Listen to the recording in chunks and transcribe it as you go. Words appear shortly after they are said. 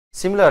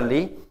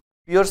Similarly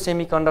pure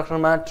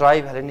सेमिकन्डक्टरमा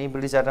ट्राइभ्यालेन्ट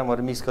impurity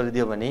एटमहरु mix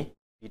गरिदियो भने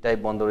P type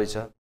बन्दो रहेछ।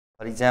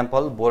 फर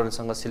इक्जाम्पल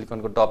बोरोनसँग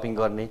सिलिकनको डपिङ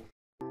गर्ने।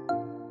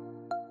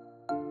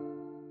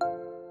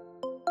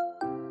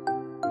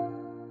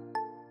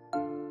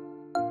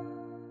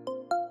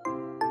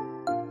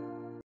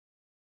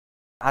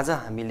 आज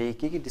हामीले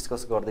के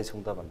डिस्कस गर्दै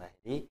छौं त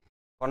भन्दाखेरि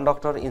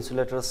conductor,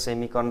 insulator,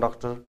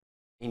 सेमिकन्डक्टर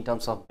in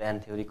terms of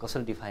band theory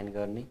कसरी डिफाइन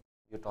गर्ने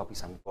यो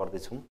टपिक्स हामी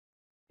पढ्दै छौं।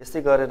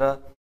 त्यस्तै गरेर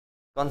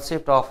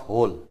कन्सेप्ट अफ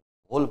होल,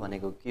 होल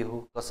भनेको के हो,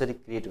 कसरी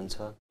क्रिएट हुन्छ,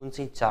 कुन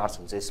चाहिँ चार्ज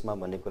हुन्छ यसमा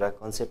भन्ने कुरा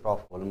कन्सेप्ट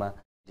अफ होलमा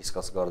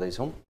डिस्कस गर्दै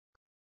छौं।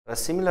 र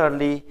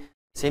सिमिलरली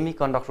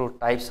सेमिकन्डक्टर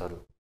टाइप्सहरु,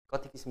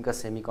 कति किसिमका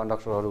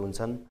सेमिकन्डक्टरहरु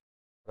हुन्छन्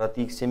र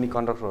ती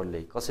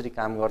सेमिकन्डक्टरहरुले कसरी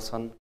काम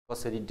गर्छन्,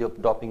 कसरी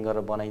डपिङ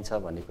गरेर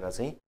बनाइन्छ भन्ने कुरा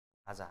चाहिँ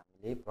आज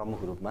हामीले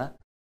प्रमुख रूपमा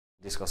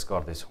डिस्कस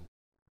गर्दै छौं।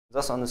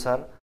 जस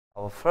अनुसार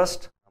अब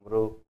फर्स्ट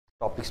हाम्रो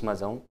टपिक्समा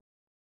जाउँ।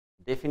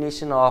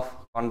 Definition of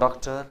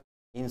conductor,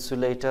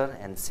 insulator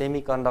and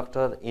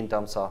सेमिकन्डक्टर in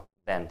terms of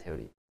band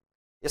theory.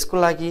 यसको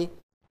लागि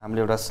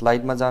हामीले एउटा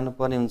स्लाइडमा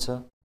जानुपर्ने हुन्छ।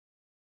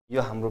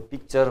 यो हाम्रो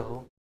पिक्चर हो।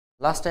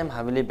 लास्ट टाइम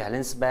हामीले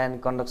valence band,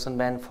 conduction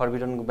band,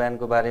 forbidden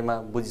ब्यान्डको बारेमा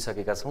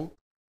बुझिसकेका छौं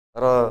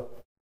र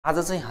आज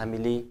चाहिँ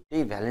हामीले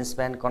त्यही भ्यालेन्स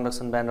ब्यान्ड,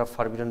 कन्डक्सन ब्यान्ड र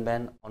फर्बिडन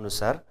ब्यान्ड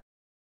अनुसार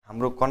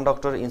हाम्रो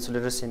कन्डक्टर,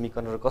 इन्सुलेटर,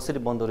 सेमिकन्डक्टर कसरी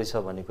बन्दो रहेछ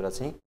भन्ने कुरा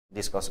चाहिँ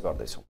डिस्कस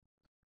गर्दै छौं।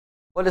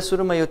 पहिले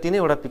सुरुमा यो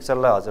तीनैवटा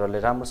पिक्चरलाई हजुरहरूले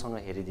राम्रोसँग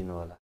हेरिदिनु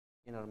होला,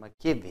 यिनीहरुमा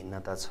के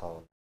भिन्नता छ।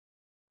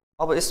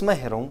 अब यसमा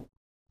हेरौं।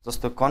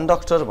 जस्तो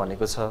कन्डक्टर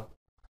भनेको छ,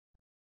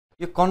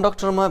 यो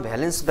कन्डक्टरमा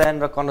भ्यालेन्स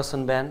ब्यान्ड र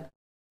कन्डक्सन ब्यान्ड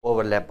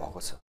ओभरल्याप भएको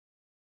छ।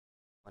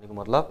 भनेको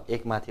मतलब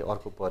एक माथि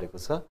अर्को परेको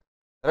छ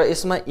र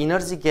यसमा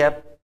एनर्जी ग्याप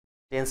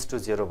टेन्स टु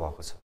 0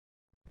 भएको छ।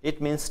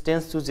 इट मिन्स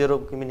टेन्स टु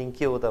 0 को मिनिङ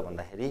के हो त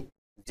भन्दाखेरि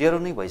 0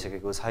 नै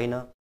भइसकेको छैन,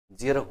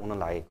 0 हुन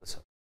लागेको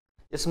छ।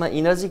 यसमा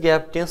एनर्जी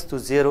ग्याप टेन्स टु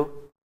 0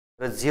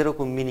 र 0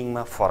 को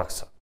मिनिङमा फरक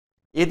छ।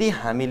 यदि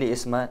हामीले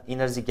यसमा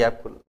एनर्जी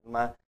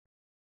ग्यापमा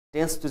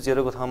टेन्स टु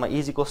 0 को ठाउँमा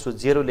इज इक्वल्स टु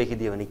 0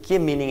 लेखिदियो भने के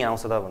मिनिङ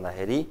आउँछ त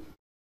भन्दाखेरि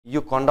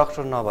यो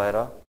कन्डक्टर नभएर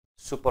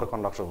सुपर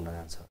कन्डक्टर हुन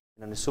जान्छ।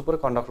 किनभने सुपर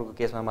कन्डक्टरको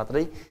केसमा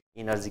मात्रै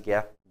एनर्जी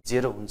ग्याप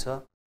 0 हुन्छ,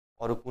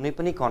 अरु कुनै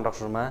पनि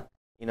कन्डक्टरमा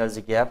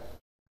एनर्जी ग्याप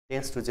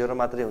टेन्स टु 0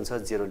 मात्रै हुन्छ,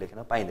 0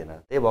 लेख्न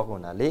पाइँदैन। त्यही भएको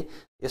हुनाले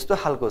यस्तो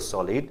खालको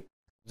सलिड,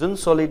 जुन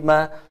सलिडमा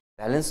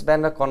भ्यालेन्स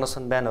ब्यान्ड र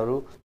कन्डक्सन ब्यान्डहरु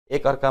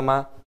एक अर्कामा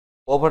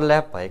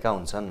ओभरल्याप भएका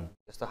हुन्छन्,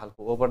 यस्तो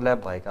खालको ओभरल्याप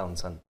भएका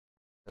हुन्छन्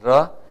र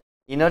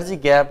एनर्जी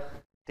ग्याप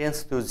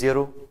टेन्स टु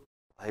 0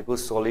 भएको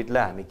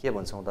सलिडलाई हामी के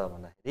भन्छौं त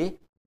भन्दाखेरि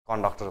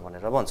कन्डक्टर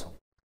भनेर भन्छौं।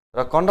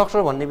 र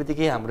कन्डक्टर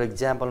भन्नेबित्तिकै हाम्रो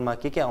एक्जाम्पलमा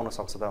के आउन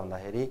सक्छ त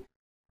भन्दाखेरि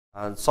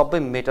सबै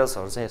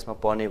मेटल्सहरु चाहिँ यसमा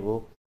पर्ने भो।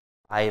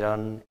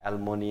 आइरन,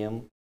 एल्युमिनियम,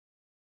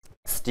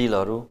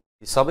 स्टिलहरु,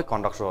 यी सबै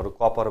कन्डक्टरहरु,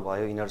 कपर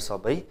भयो, यिनीहरु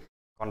सबै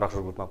कन्डक्टर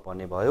ग्रुपमा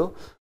पर्ने भयो।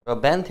 र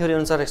ब्यान्ड थ्योरी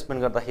अनुसार एक्सप्लेन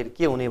गर्दाखेरि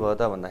के हुने भयो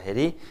त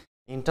भन्दाखेरि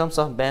in terms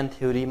of band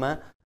थ्योरीमा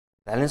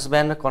valence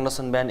band र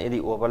कन्डक्सन ब्यान्ड यदि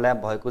ओभरल्याप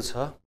भएको छ,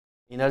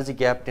 एनर्जी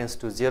ग्याप टेन्स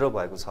टु 0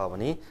 भएको छ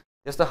भने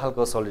त्यस्तो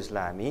खालको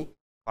सलिड्सलाई हामी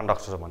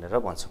कन्डक्टर भनेर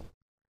भन्छौं।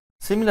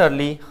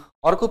 सिमिलरली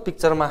अर्को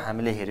पिक्चरमा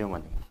हामीले हेर्यौं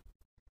भने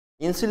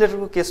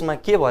इन्सुलेटरको केसमा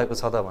के भएको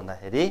छ त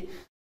भन्दाखेरि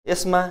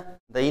यसमा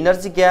the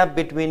energy gap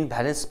between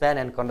valence band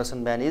and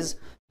conduction band is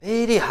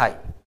very high.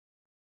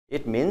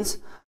 It means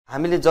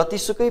हामीले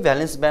जतिसुकै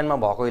भ्यालेन्स ब्यान्डमा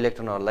भएको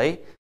इलेक्ट्रोनहरुलाई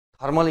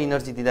थर्मल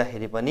एनर्जी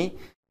दिँदाखेरि पनि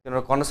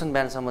तिनीहरु कन्डक्सन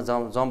ब्यान्डसम्म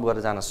जम्प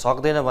गरेर जान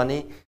सक्दैन भने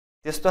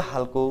त्यस्तो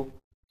खालको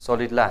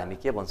सलिडलाई हामी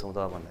के भन्छौं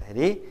त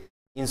भन्दाखेरि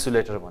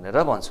इन्सुलेटर भनेर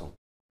भन्छौं।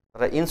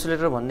 र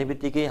इन्सुलेटर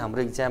भन्नेबित्तिकै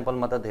हाम्रो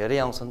एक्जाम्पलमा त धेरै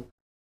आउँछन्।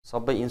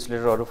 सबै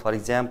इन्सुलेटरहरु फर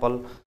एक्जाम्पल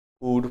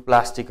वुड,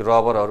 प्लास्टिक,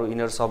 रबरहरु,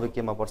 यिनीहरु सबै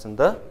केमा पर्छन्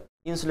त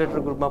इन्सुलेटर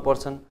ग्रुपमा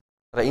पर्छन्।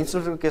 र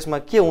इन्सुलेटरको केसमा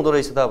के हुँदो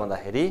रहेछ त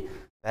भन्दाखेरि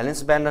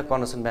भ्यालेन्स ब्यान्ड र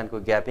कन्डक्सन ब्यान्डको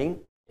ग्यापिङ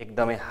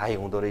एकदमै हाई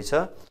हुँदो रहेछ,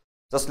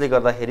 जसले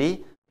गर्दाखेरि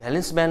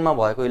भ्यालेन्स ब्यान्डमा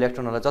भएको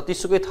इलेक्ट्रोनहरुलाई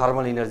जतिसुकै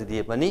थर्मल एनर्जी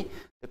दिए पनि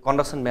त्यो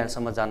कन्डक्सन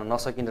ब्यान्डसम्म जान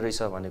नसकिने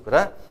रहेछ भन्ने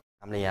कुरा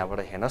हामीले यहाँबाट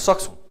हेर्न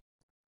सक्छौं।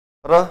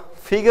 र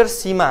फिगर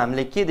सी मा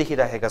हामीले के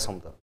देखिराखेका छौं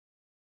त,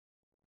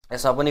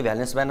 यसमा पनि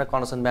भ्यालेन्स ब्यान्ड र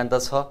कन्डक्सन ब्यान्ड त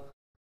छ,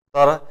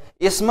 तर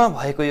यसमा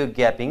भएको यो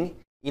ग्यापिङ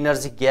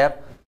एनर्जी ग्याप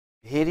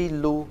भेरी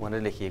लो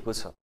भनेर लेखिएको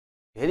छ।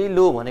 भेरी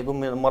लो भनेको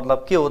मतलब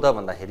के हो त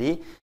भन्दाखेरि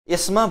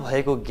यसमा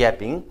भएको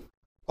ग्यापिङ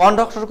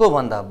कन्डक्टरको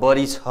भन्दा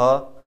बढी छ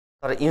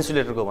तर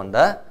इन्सुलेटरको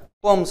भन्दा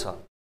कम छ।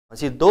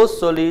 भनेपछि those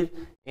solid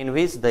in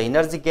which the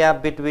energy gap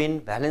between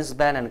valence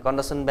band and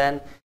conduction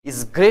band is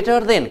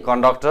greater than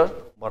conductor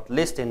but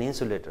less than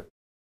insulator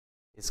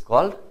is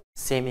called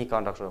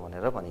सेमिकन्डक्टर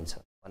भनेर भनिन्छ।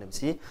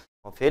 भनेपछि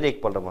म फेरि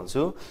एकपल्ट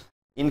भन्छु,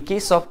 in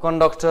case of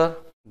conductor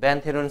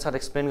band theory अनुसार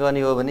एक्सप्लेन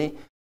गर्ने हो भने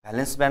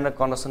भ्यालेन्स ब्यान्ड र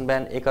कन्डक्सन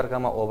ब्यान्ड एक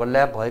अर्कामा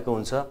ओभरल्याप भएको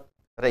हुन्छ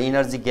र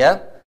एनर्जी ग्याप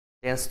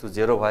टेन्स टु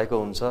 0 भएको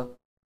हुन्छ।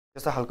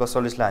 त्यस्तो खालको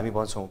सलिड्सलाई हामी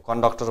भन्छौं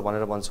कन्डक्टर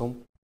भनेर भन्छौं।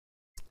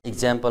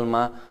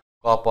 एक्जाम्पलमा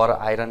कपर,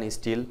 आइरन,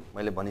 स्टिल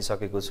मैले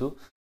भनिसकेको छु।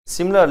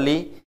 सिमिलरली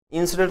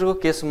इन्सुलेटरको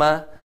केसमा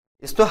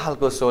यस्तो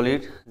खालको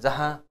सलिड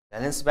जहाँ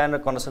भ्यालेन्स ब्यान्ड र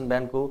कन्डक्सन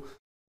ब्यान्डको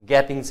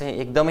ग्यापिङ चाहिँ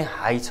एकदमै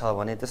हाई छ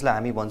भने त्यसलाई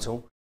हामी भन्छौं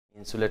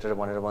इन्सुलेटर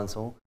भनेर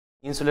भन्छौं।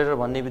 इन्सुलेटर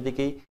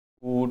भन्नेबित्तिकै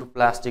वुड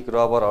प्लास्टिक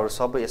रबरहरू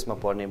सबै यसमा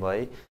पर्ने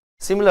भए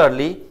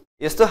सिमिलरली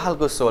यस्तो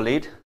खालको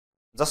सोलिड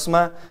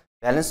जसमा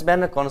भ्यालेन्स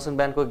ब्यान्ड र कन्डक्सन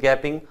ब्यान्डको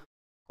ग्यापिङ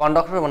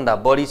कन्डक्टर भन्दा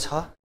बढी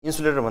छ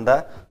इन्सुलेटर भन्दा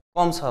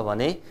कम छ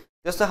भने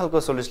त्यस्तो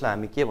खालको सोलिड्सलाई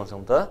हामी के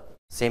भन्छौं त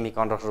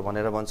सेमिकन्डक्टर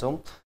भनेर भन्छौं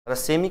र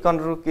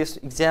सेमिकन्डक्टरको केस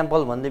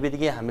इक्जाम्पल भन्ने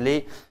बित्तिकै हामीले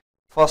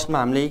फर्स्टमा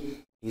हामीले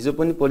हिजो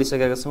पनि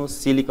पढिसकेका छौं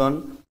सिलिकन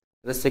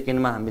र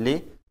सेकेन्डमा हामीले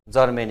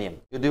जर्मेनियम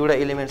यो दुईवटा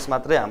एलिमेन्ट्स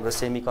मात्रै हाम्रो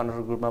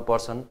सेमिकन्डक्टर ग्रुपमा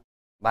पर्छन्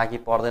बाँकी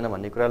पर्दैन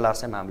भन्ने कुरा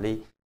लास्ट टाइम हामीले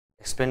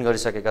एक्सप्लेन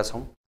गरिसकेका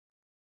छौं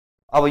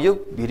अब यो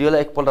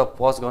भिडियोलाई एकपल्ट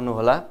पज गर्नु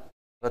होला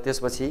र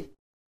त्यसपछि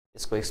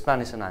यसको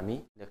एक्सप्लेनेसन हामी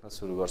लेख्न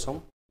सुरु गर्छौं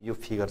यो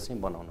फिगर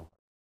चाहिँ बनाउनु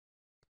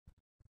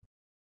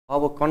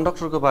अब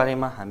कन्डक्टरको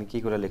बारेमा हामी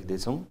के कुरा लेख्दै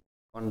छौं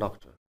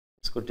कन्डक्टर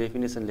यसको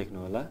डेफिनेसन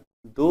लेख्नु होला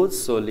those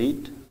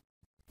solid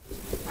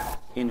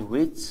in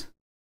which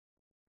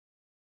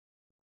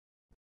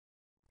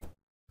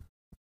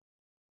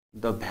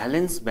the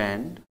valence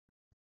band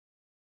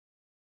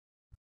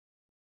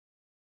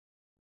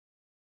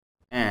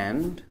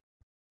and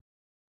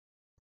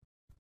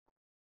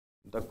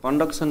the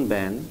conduction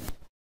band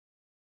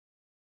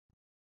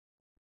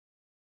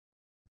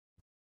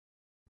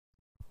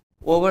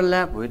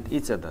overlap with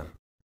each other.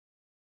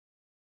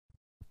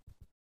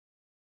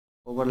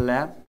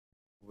 Overlap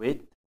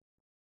with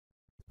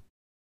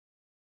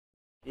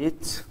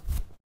each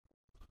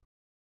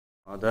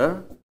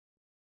other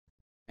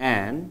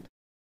and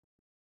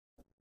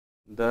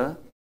the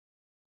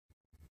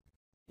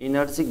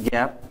energy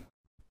gap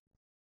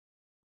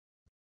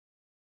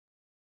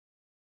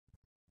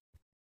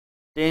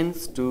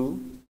tends to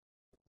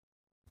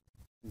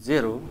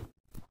 0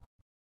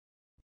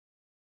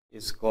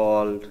 is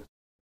called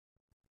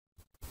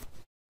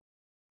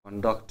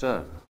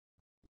conductor.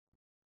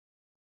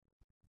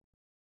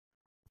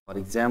 For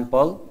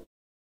example,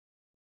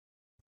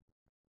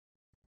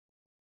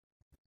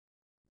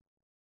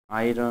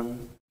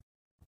 iron,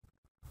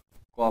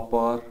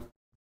 copper,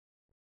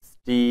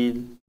 steel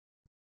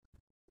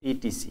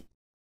etc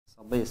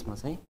सबै यसमा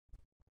चाहिँ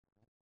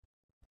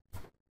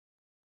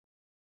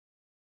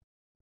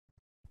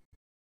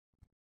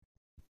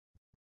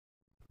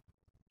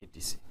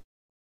etc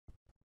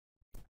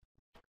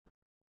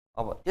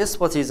अब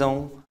यसपछि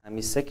जाउँ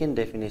हामी second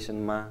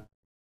डेफिनेसनमा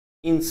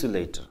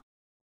insulator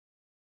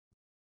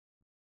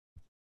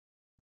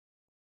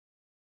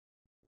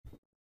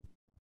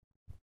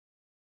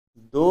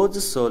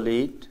those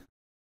solid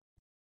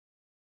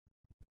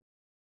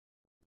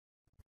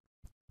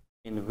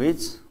in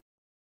which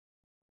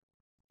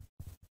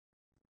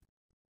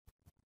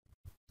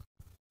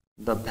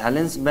the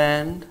valence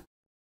band,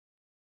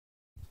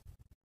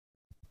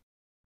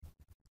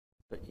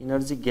 the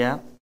energy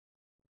gap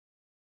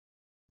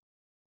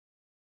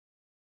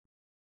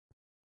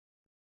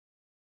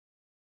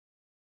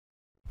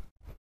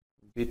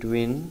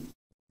between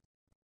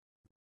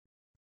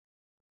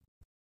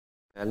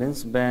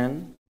valence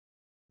band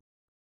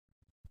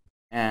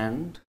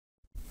and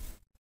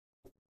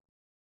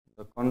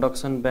the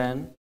conduction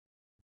band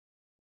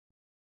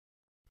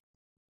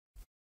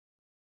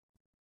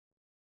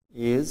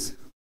is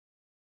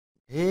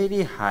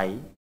very high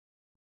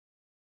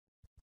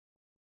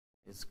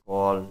is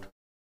called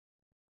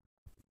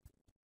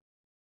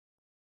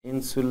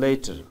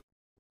insulator.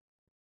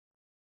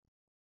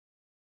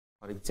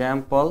 For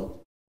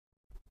example,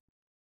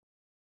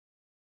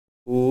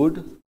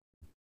 wood,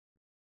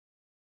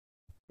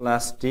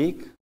 plastic,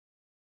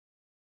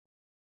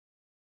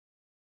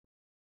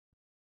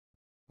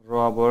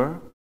 rubber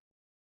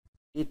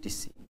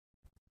etc.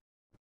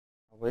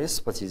 अब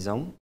यसपछि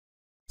जाउँ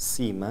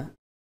C मा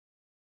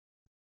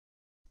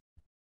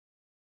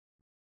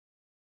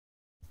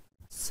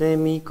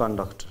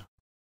semiconductor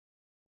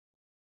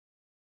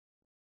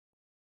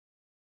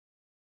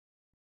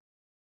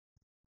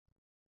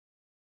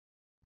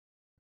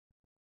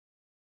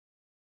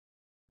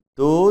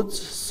those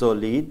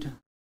solid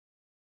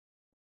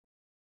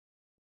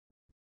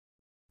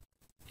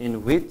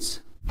in which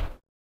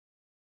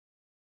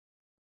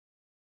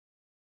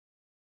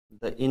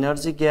the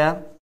energy gap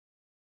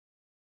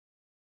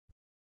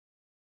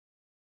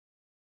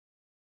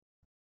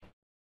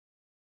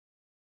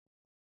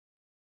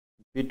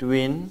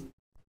between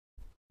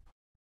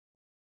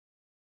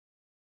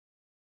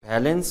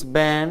valence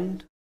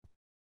band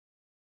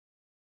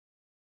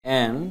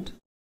and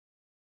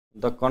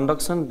the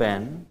conduction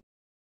band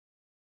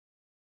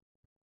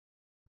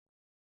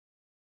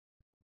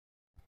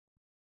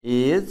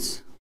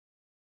is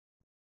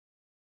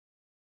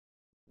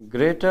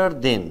greater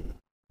than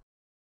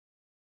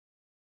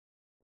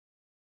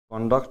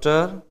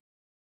conductor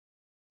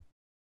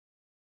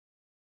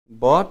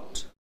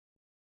but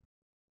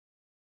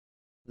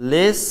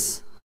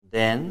less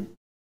than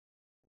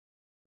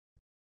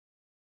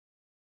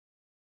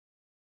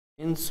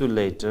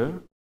insulator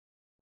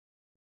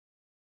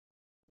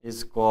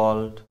is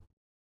called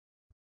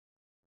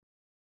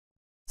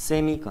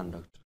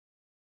semiconductor.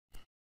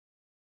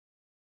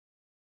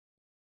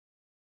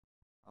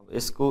 अब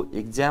यसको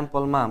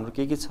एक्जाम्पलमा हाम्रो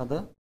के छ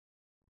त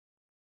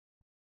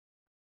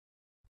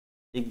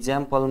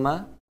एक्जाम्पलमा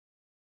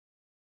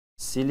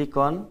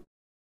सिलिकन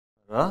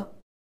र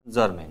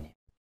जर्मेनियम।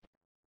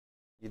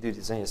 यी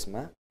दुईटा चाहिँ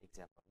यसमा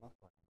एक्जाम्पलमा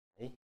पढ्यौं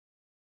है।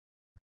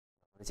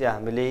 भनेपछि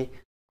हामीले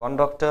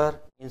कन्डक्टर,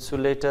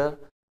 इन्सुलेटर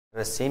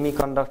र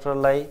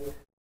सेमिकन्डक्टरलाई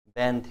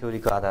ब्यान्ड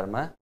थ्योरीको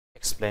आधारमा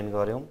एक्सप्लेन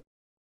गर्यौं।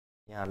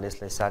 यहाँहरूले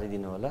यसलाई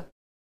सारिदिनु होला,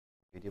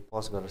 भिडियो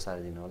पज गरेर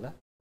सारिदिनु होला।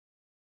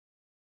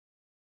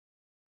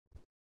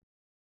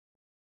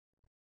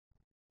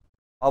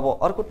 अब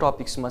अर्को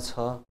टपिक्समा छ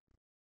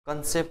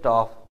कन्सेप्ट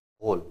अफ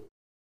होल।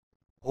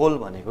 होल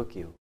भनेको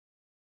के हो?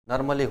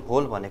 नर्मली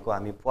होल भनेको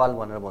हामी प्वाल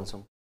भनेर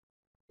भन्छौं।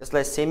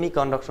 यसलाई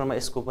सेमिकन्डक्टरमा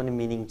यसको पनि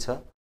मिनिङ छ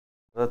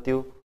र त्यो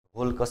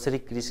होल कसरी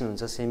क्रिएसन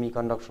हुन्छ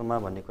सेमिकन्डक्टरमा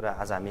भन्ने कुरा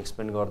आज हामी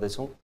एक्सप्लेन गर्दै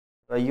छौं।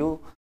 र यो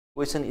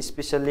क्वेशन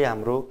स्पेशली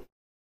हाम्रो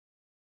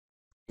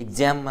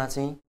एक्जाममा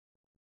चाहिँ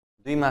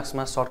 2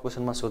 मार्क्समा सर्ट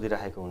क्वेशनमा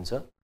सोधिराखेको हुन्छ।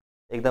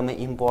 एकदमै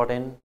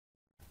इम्पोर्टेन्ट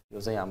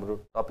यो चाहिँ हाम्रो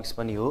टपिक्स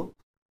पनि हो।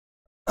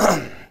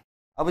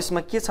 अब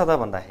यसमा के छ त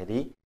भन्दाखेरि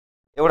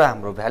एउटा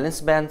हाम्रो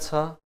भ्यालेन्स ब्यान्ड छ,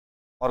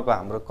 अर्को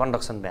हाम्रो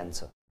कन्डक्सन ब्यान्ड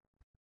छ।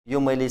 यो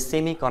मैले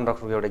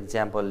सेमिकन्डक्टरको एउटा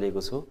एक्जाम्पल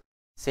लिएको छु।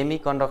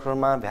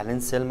 सेमिकन्डक्टरमा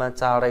भ्यालेन्स सेलमा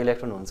 4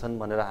 इलेक्ट्रोन हुन्छन्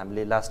भनेर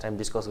हामीले लास्ट टाइम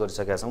डिस्कस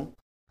गरिसकेका छौं।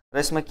 र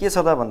यसमा के छ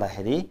त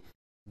भन्दाखेरि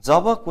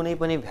जब कुनै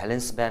पनि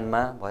भ्यालेन्स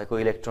ब्यान्डमा भएको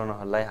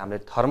इलेक्ट्रोनहरूलाई हामीले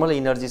थर्मल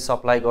एनर्जी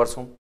सप्लाई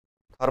गर्छौं,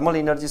 थर्मल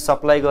एनर्जी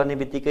सप्लाई गर्ने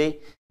बित्तिकै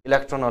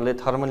इलेक्ट्रोनहरूले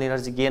थर्मल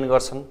एनर्जी गेन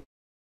गर्छन्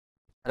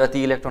र ती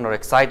इलेक्ट्रोनहरू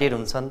एक्साइटेड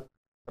हुन्छन्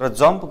र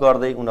जम्प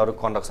गर्दै उनीहरू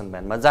कन्डक्सन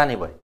ब्यान्डमा जाने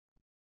भए।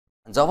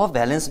 जब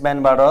भ्यालेन्स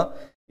ब्यान्डबाट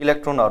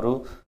इलेक्ट्रोनहरू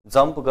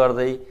जम्प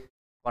गर्दै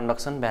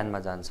कन्डक्सन ब्यान्डमा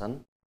जान्छन्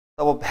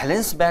तब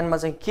भ्यालेन्स ब्यान्डमा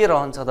चाहिँ के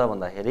रहन्छ त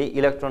भन्दाखेरि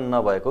इलेक्ट्रोन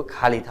नभएको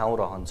खाली ठाउँ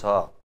रहन्छ।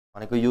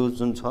 भनेको यो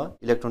जुन छ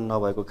इलेक्ट्रोन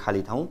नभएको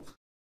खाली ठाउँ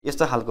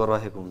यस्तो खालको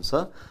रहेको हुन्छ।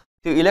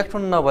 त्यो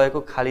इलेक्ट्रोन नभएको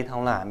खाली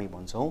ठाउँलाई हामी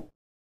भन्छौं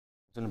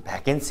जुन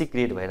भ्याकेन्सी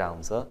क्रिएट भइरहेको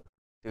हुन्छ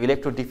त्यो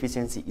इलेक्ट्रो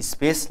डिफिसियन्सी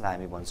स्पेसलाई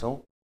हामी भन्छौं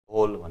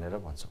होल भनेर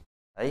भन्छौं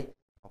है।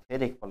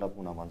 फेरि एकपल्ट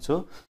पुनः भन्छु,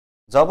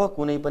 जब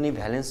कुनै पनि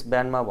भ्यालेन्स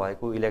ब्यान्डमा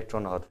भएको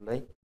इलेक्ट्रोनहरूलाई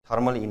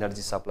थर्मल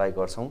एनर्जी सप्लाई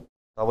गर्छौं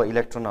तब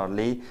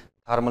इलेक्ट्रोनहरूले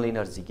थर्मल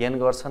एनर्जी गेन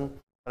गर्छन्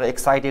र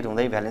एक्साइटेड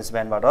हुँदै भ्यालेन्स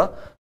ब्यान्डबाट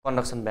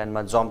कन्डक्सन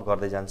ब्यान्डमा जम्प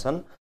गर्दै जान्छन्।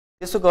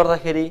 त्यसो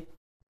गर्दाखेरि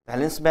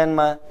भ्यालेन्स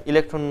ब्यान्डमा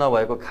इलेक्ट्रोन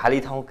नभएको खाली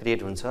ठाउँ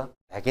क्रिएट हुन्छ,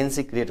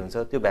 भ्याकेन्सी क्रिएट हुन्छ।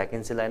 त्यो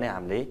भ्याकेन्सीलाई नै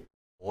हामीले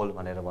होल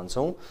भनेर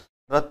भन्छौं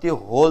र त्यो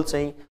होल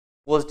चाहिँ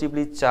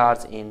पोजिटिभली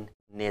चार्ज इन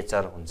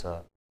नेचर हुन्छ।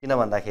 किन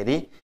भन्दाखेरि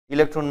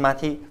इलेक्ट्रोन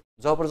माथि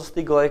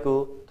जबरजस्ती गएको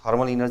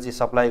थर्मल एनर्जी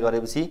सप्लाई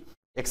गरेपछि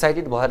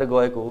एक्साइटेड भएर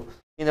गएको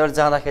यिनीहरू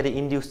जाँदाखेरि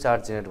इन्ड्युस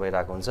चार्ज जेनेरेट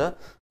भइरहेको हुन्छ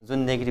जुन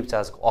नेगेटिभ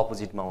चार्जको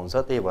अपोजिटमा हुन्छ।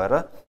 त्यही भएर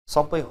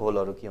सबै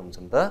होलहरू के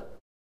हुन्छन् त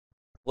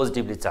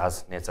पोजिटिभली चार्ज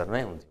नेचर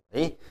नै हुन्छ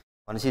है।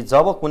 भनेपछि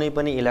जब कुनै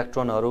पनि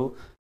इलेक्ट्रोनहरू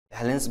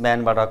भ्यालेन्स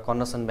ब्यान्डबाट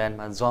कन्डक्सन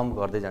ब्यान्डमा जम्प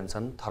गर्दै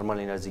जान्छन् थर्मल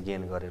एनर्जी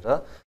गेन गरेर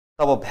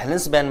तब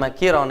भ्यालेन्स ब्यान्डमा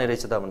के रहने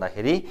रहेछ त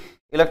भन्दाखेरि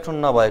इलेक्ट्रोन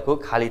नभएको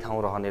खाली ठाउँ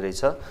रहने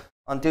रहेछ।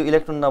 अनि त्यो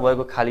इलेक्ट्रोन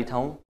नभएको खाली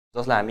ठाउँ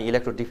जसलाई हामी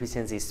इलेक्ट्रो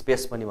डिफिसियन्सी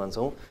स्पेस पनि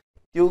भन्छौं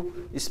त्यो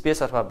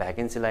स्पेस अथवा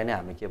भ्याकेन्सीलाई नै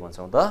हामी के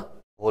भन्छौं त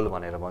होल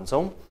भनेर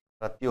भन्छौं।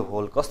 र त्यो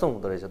होल कस्तो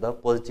हुँदो रहेछ त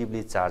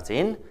पोजिटिभली चार्ज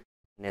इन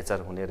नेचर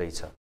हुने रहेछ।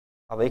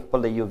 अब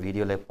एकपल्ट यो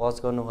भिडियोलाई पज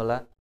गर्नु होला,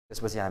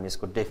 त्यसपछि हामी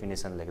यसको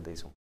डेफिनेसन लेख्दै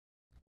छौं।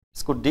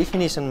 यसको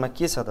डेफिनेसनमा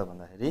के छ त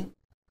भन्दाखेरि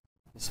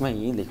यसमा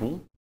यही लेखौं,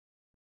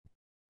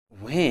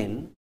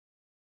 when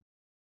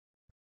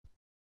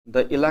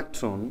the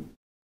electron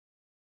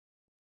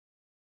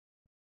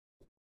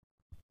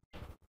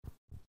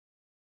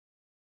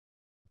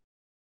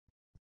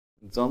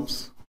jumps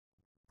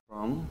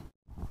from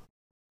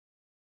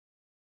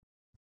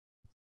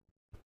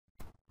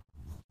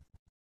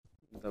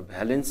the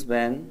valence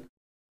band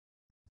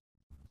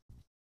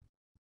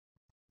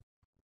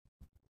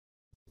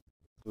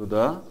to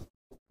the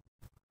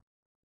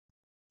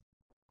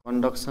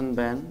conduction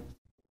band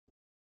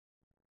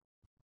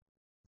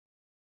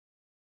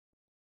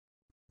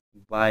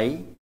by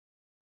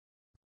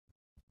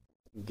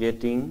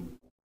getting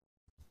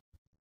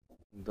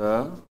the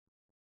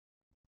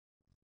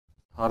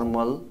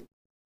thermal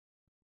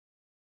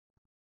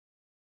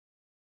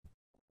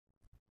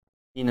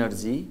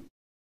energy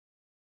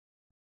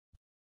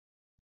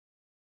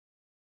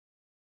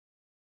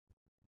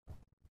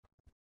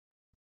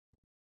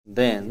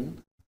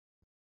then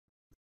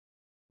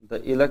the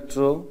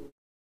electro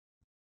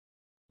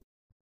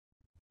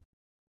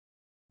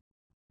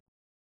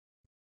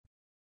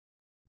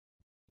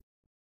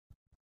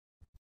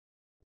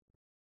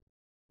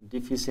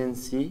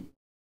deficiency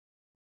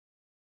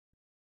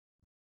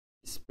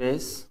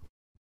space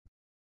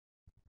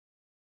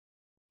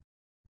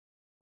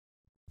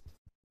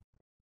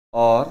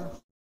or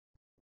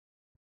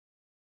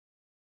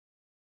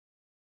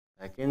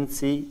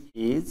vacancy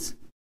is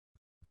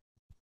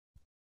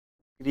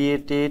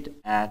created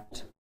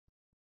at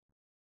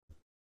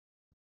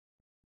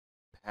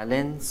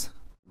valence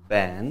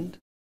band.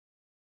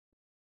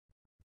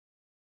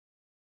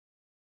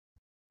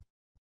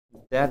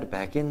 That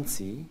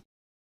vacancy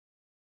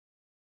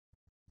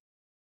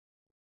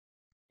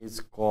is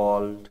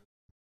called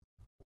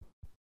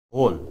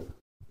hole.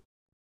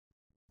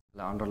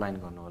 ला underline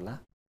गर्नु होला।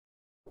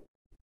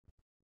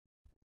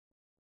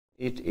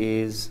 it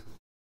is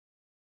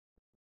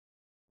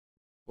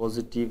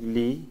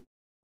positively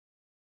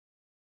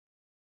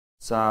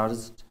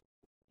charged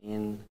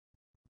in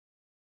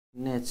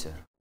nature.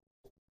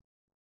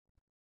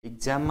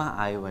 एक्जाममा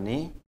आयो भने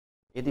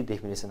यदि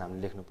definition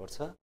हामीले लेख्नु पर्छ.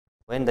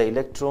 When the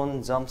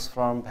electron jumps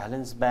from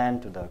valence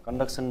band to the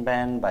conduction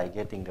band by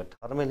getting the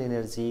thermal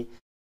energy,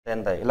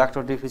 then the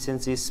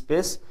electrodeficiency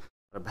space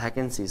or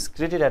vacancy is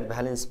created at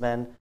valence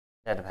band.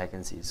 That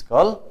vacancy is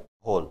called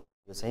hole.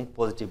 यो चाहिँ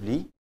positively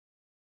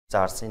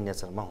charge चाहिँ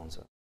नेचरमा हुन्छ.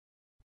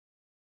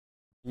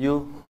 यो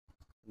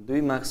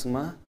 2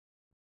 मार्क्समा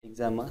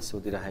एक्जाममा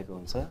सोधिरहेको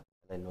हुन्छ,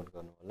 यसलाई note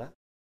गर्नु होला.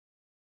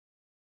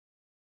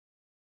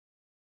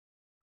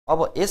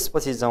 अब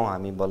यसपछि जाउँ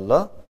हामी बल्ल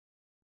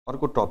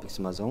अर्को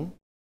टपिक्समा जाउँ.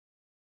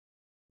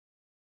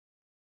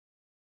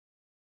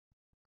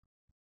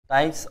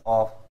 Types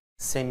of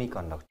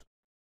सेमिकन्डक्टर.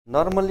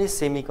 नर्मली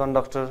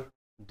सेमिकन्डक्टर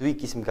 2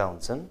 किसिमका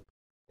हुन्छन्.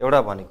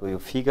 एउटा भनेको यो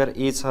फिगर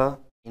ए छ,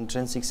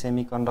 इन्ट्रिन्सिक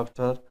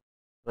सेमिकन्डक्टर,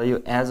 र यो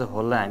एज अ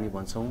होललाई हामी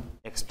भन्छौँ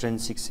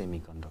एक्सट्रिन्सिक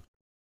सेमिकन्डक्टर.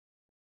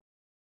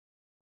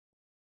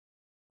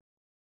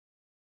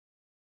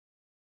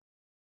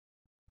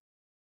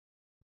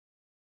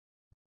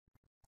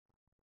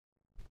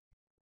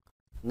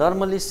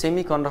 नर्मली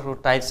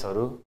सेमिकन्डक्टर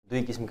टाइप्सहरू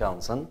 2 किसिमका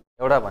हुन्छन्.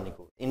 एउटा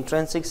भनेको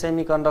इन्ट्रिन्सिक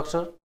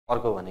सेमिकन्डक्टर,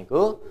 अर्को भनेको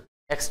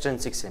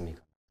एक्सट्रिन्सिक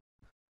सेमिकन्डक्टर.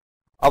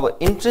 अब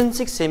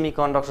इन्ट्रिन्सिक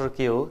सेमिकन्डक्टर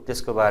के हो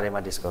त्यसको बारेमा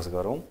डिस्कस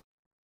गरौँ.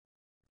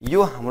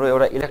 यो हाम्रो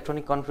एउटा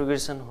इलेक्ट्रोनिक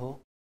कन्फिगरेसन हो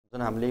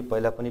जुन हामीले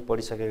पहिला पनि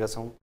पढिसकेका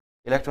छौँ.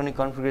 इलेक्ट्रोनिक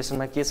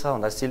कन्फिगरेसनमा के छ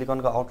भन्दा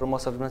सिलिकनको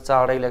आउटरमोस्ट सर्किटमा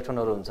 4वटा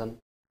इलेक्ट्रोनहरू हुन्छन्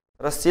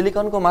र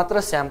सिलिकनको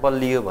मात्र स्याम्पल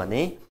लियो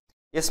भने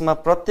यसमा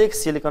प्रत्येक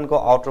सिलिकनको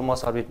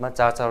आउटरमोस्ट सर्किटमा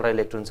 4-4वटा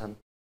इलेक्ट्रोन छन्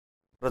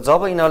र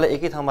जब यिनीहरूलाई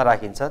एकै ठाउँमा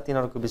राखिन्छ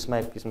तिनीहरूको बिचमा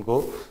एक किसिमको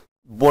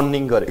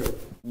बोन्डिङ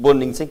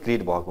चाहिँ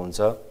क्रिएट भएको हुन्छ.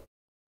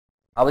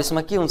 अब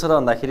यसमा के हुन्छ र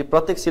भन्दाखेरि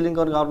प्रत्येक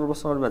सिलिकनको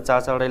आउटरमोस्ट सर्किटमा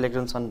 4-4वटा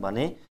इलेक्ट्रोन छन्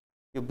भने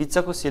यो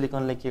बिचको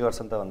सिलिकनले के गर्छ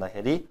त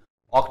भन्दाखेरि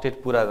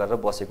अक्टेट पुरा गरेर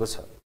बसेको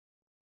छ.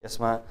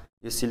 यसमा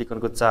यो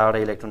सिलिकनको 4वटा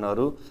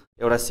इलेक्ट्रोनहरू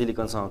एउटा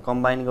सिलिकनसँग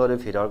कम्बाइन गर्यो,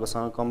 फेरि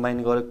अर्कोसँग कम्बाइन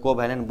गर्यो,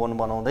 कोभ्यालेन्ट बोन्ड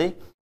बनाउँदै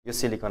यो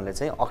सिलिकनले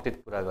चाहिँ अक्टेट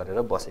पुरा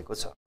गरेर बसेको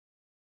छ.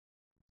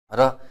 र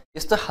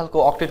यस्तो खालको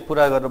अक्टेट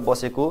पुरा गरेर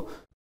बसेको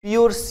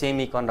प्योर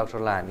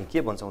सेमिकन्डक्टरलाई हामी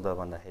के भन्छौँ त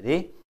भन्दाखेरि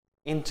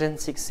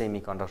इन्ट्रिन्सिक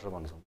सेमिकन्डक्टर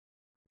भन्छौँ.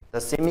 द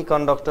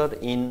सेमिकन्डक्टर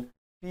इन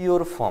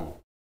प्योर फर्म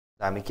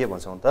हामी के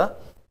भन्छौँ त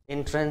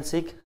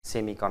इन्ट्रिन्सिक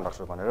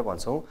सेमिकन्डक्टर भनेर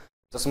भन्छौँ,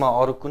 जसमा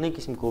अरू कुनै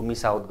किसिमको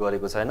मिस आउट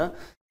गरेको छैन.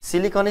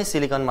 सिलिकनै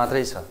सिलिकन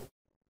मात्रै छ.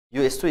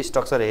 यो यस्तो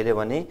स्ट्रक्चर हेऱ्यो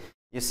भने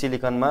यो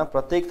सिलिकनमा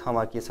प्रत्येक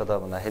ठाउँमा के छ त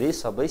भन्दाखेरि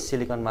सबै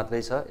सिलिकन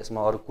मात्रै छ. यसमा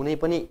अरू कुनै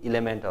पनि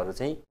इलिमेन्टहरू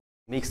चाहिँ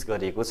मिक्स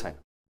गरिएको छैन.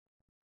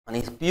 अनि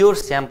प्योर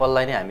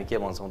स्याम्पललाई नै हामी के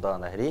भन्छौँ त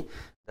भन्दाखेरि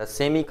the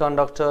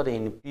सेमिकन्डक्टर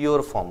in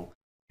pure form.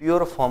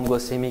 Pure फर्मको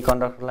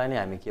सेमिकन्डक्टरलाई नै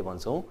हामी के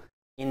भन्छौँ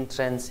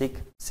इन्ट्रिन्सिक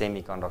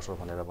सेमिकन्डक्टर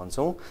भनेर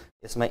भन्छौँ.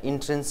 यसमा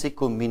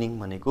इन्ट्रिन्सिकको मिनिङ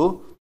भनेको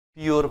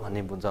प्योर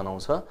भन्ने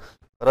जनाउँछ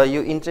र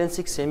यो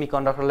इन्ट्रिन्सिक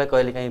सेमिकन्डक्टरलाई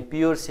कहिलेकाहीँ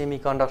प्योर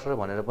सेमिकन्डक्टर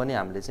भनेर पनि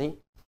हामीले चाहिँ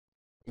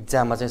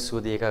इक्जाममा चाहिँ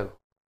सोधिएका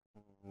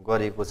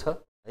गरेको छ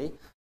है.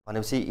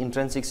 भनेपछि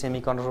इन्ट्रिन्सिक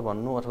सेमिकन्डक्टर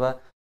भन्नु अथवा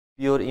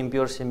प्योर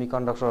इम्प्योर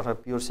सेमिकन्डक्टर अथवा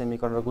प्योर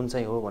सेमिकन्डक्टर कुन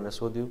चाहिँ हो भनेर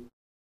सोध्यो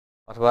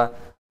अथवा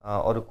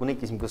अरू कुनै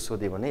किसिमको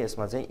सोध्यो भने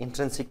यसमा चाहिँ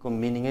इन्ट्रिन्सिकको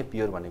मिनिङै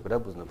प्योर भन्ने कुरा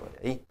बुझ्नु पर्यो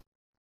है.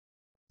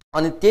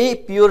 अनि त्यही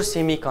प्योर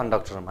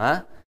सेमिकन्डक्टरमा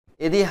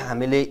यदि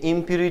हामीले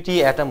इम्प्युरिटी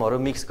एटमहरू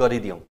मिक्स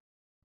गरिदियौँ,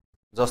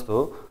 जस्तो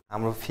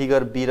हाम्रो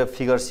फिगर बी र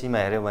फिगर सीमा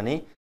हेऱ्यौँ भने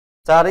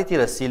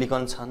चारैतिर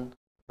सिलिकन छन्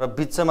र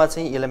बिचमा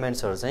चाहिँ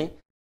इलिमेन्ट्सहरू चाहिँ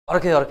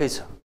अर्कै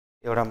छ.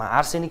 एउटामा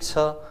आर्सेनिक छ,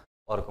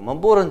 अर्कोमा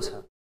बोरोन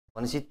छ.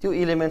 भनेपछि त्यो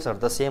इलिमेन्ट्सहरू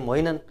त सेम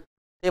होइनन्.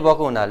 त्यही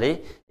भएको हुनाले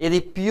यदि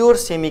pure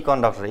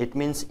सेमिकन्डक्टर it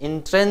means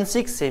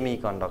intrinsic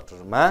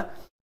सेमिकन्डक्टरमा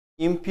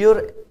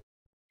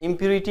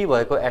impurity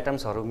भएको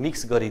एटम्सहरू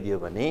मिक्स गरिदियो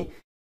भने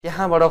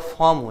त्यहाँबाट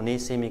फर्म हुने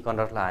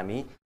सेमिकन्डक्टरलाई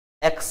हामी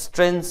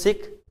एक्सट्रिन्सिक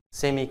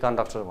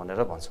सेमिकन्डक्टर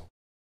भनेर भन्छौँ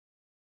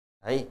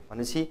है.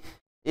 भनेपछि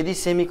यदि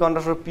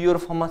सेमिकन्डक्टर प्योर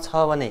फर्ममा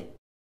छ भने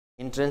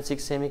इन्ट्रिन्सिक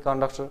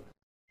सेमिकन्डक्टर,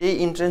 त्यही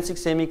इन्ट्रिन्सिक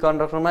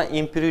सेमिकन्डक्टरमा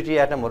इम्प्युरिटी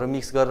एटमहरू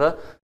मिक्स गरेर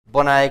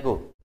बनाएको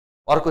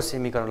अर्को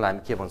सेमिकन्डक्टरलाई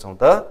हामी के भन्छौँ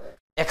त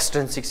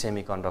एक्सट्रिन्सिक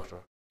सेमिकन्डक्टर.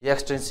 यो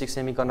एक्सट्रिन्सिक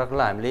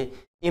सेमिकन्डक्टरलाई हामीले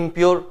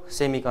इम्प्योर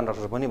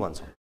सेमिकन्डक्टर पनि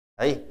भन्छौँ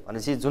है.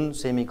 भनेपछि जुन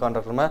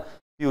सेमिकन्डक्टरमा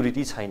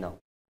प्युरिटी छैन,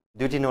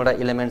 2-3वटा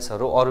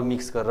इलिमेन्ट्सहरू अरू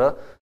मिक्स गरेर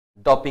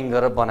डपिङ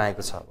गरेर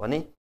बनाएको छ भने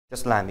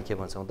त्यसलाई हामी के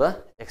भन्छौँ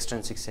त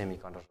एक्सट्रिन्सिक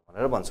सेमिकन्डक्टर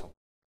भनेर भन्छौँ.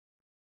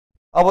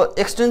 अब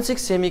एक्सट्रिन्सिक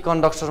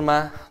सेमिकन्डक्टरमा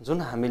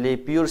जुन हामीले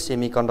प्योर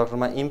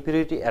सेमिकन्डक्टरमा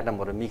इम्प्युरिटी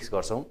एटमहरू मिक्स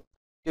गर्छौँ,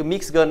 त्यो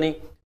मिक्स गर्ने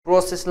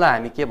प्रोसेसलाई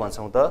हामी के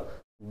भन्छौँ त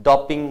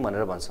डपिङ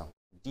भनेर भन्छौँ.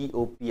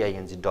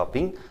 DOPING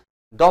डपिङ.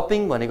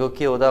 डपिङ भनेको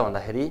के हो त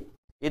भन्दाखेरि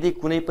यदि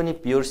कुनै पनि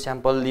प्योर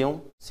स्याम्पल लियौँ,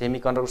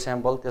 सेमिकन्डक्टर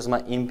स्याम्पल, त्यसमा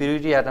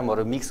इम्प्युरिटी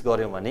एटमहरू मिक्स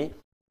गऱ्यौँ भने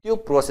त्यो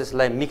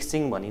प्रोसेसलाई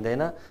मिक्सिङ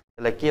भनिँदैन,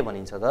 त्यसलाई के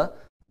भनिन्छ त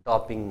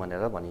डपिङ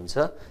भनेर भनिन्छ.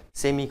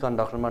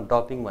 सेमिकन्डक्टरमा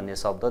डपिङ भन्ने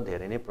शब्द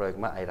धेरै नै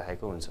प्रयोगमा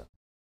आइरहेको हुन्छ.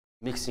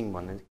 मिक्सिङ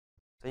भन्ने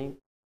चाहिँ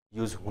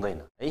युज हुँदैन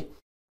है.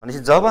 भनेपछि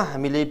जब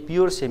हामीले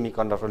प्योर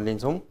सेमिकन्डक्टर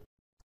लिन्छौँ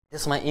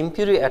त्यसमा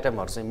इम्प्युरिटी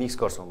एटमहरु चाहिँ मिक्स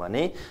गर्छौं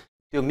भने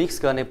त्यो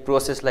मिक्स गर्ने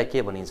प्रोसेसलाई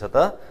के भनिन्छ त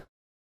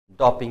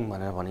डपिङ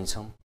भनेर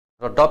भनिन्छौं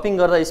र डपिङ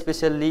गर्दा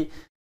स्पेशली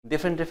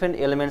डिफरेन्ट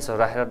एलिमेन्ट्सहरु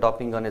राखेर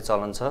डपिङ गर्ने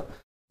चलन छ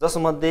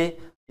जसमध्ये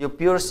यो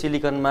pure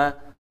सिलिकनमा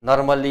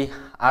normally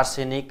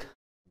arsenic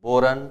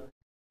boron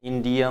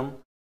इन्डियम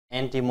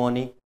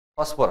एन्टिमोनी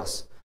phosphorus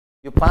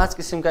यो 5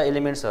 किसिमका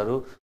एलिमेन्ट्सहरु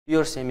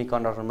प्योर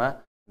सेमिकन्डक्टरमा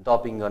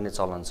डपिङ गर्ने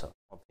चलन छ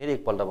म फेरि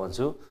एकपल्ट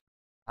भन्छु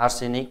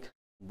आर्सेनिक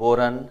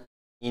बोरन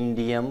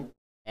इन्डियम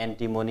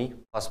एन्टिमोनी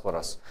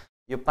फस्फोरस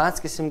यो 5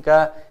 किसिमका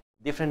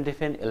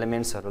डिफरेन्ट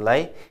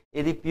एलिमेन्ट्सहरुलाई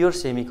यदि प्योर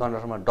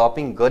सेमिकन्डक्टरमा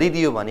डपिङ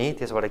गरिदियो भने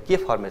त्यसबाट के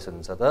फर्मेसन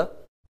हुन्छ त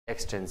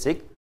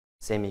एक्सट्रिन्सिक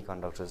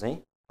सेमिकन्डक्टर चाहिँ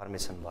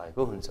फर्मेसन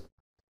भएको हुन्छ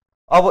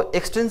अब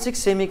एक्सट्रिन्सिक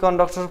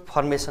सेमिकन्डक्टर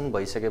फर्मेसन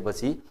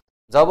भइसकेपछि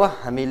जब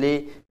हामीले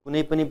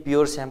कुनै पनि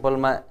प्योर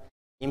स्याम्पलमा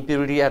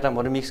इम्प्युरिटी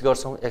एटमहरु मिक्स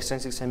गर्छौं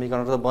एक्सट्रिन्सिक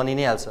सेमिकन्डक्टर त बनि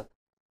नै हाल्छ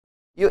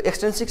यो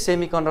एक्सट्रिन्सिक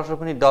सेमिकन्डक्टर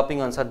पनि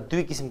डपिङ अनुसार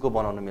दुई किसिमको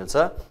बनाउन मिल्छ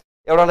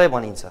एउटालाई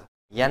भनिन्छ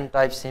एन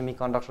टाइप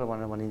सेमिकन्डक्टर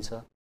भनेर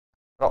भनिन्छ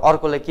र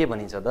अर्कोलाई के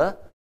भनिन्छ त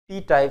पी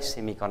टाइप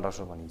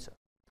सेमिकन्डक्टर भनिन्छ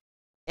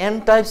एन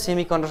टाइप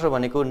सेमिकन्डक्टर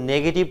भनेको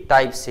नेगेटिभ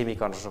टाइप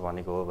सेमिकन्डक्टर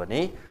भनेको हो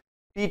भने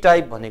पी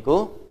टाइप भनेको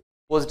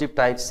पोजिटिभ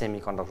टाइप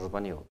सेमिकन्डक्टर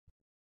पनि हो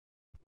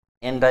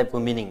एन टाइपको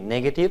मिनिङ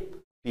नेगेटिभ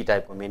पी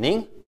टाइपको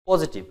मिनिङ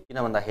पोजिटिभ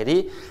किन भन्दाखेरि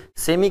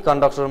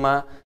सेमिकन्डक्टरमा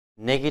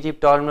नेगेटिभ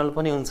टर्मिनल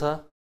पनि हुन्छ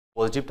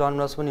पोजिटिभ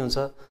टर्मिनल्स पनि हुन्छ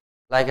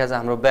लाइक एज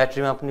हाम्रो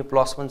ब्याट्रीमा पनि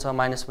प्लस पनि छ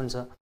माइनस पनि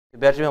छ त्यो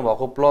ब्याट्रीमा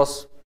भएको प्लस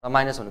र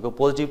माइनस भनेको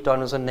पोजिटिभ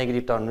टर्मिनल्स र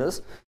नेगेटिभ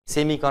टर्मिनल्स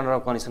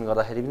सेमिकन्डक्टर कन्डिसन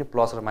गर्दाखेरि पनि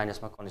प्लस र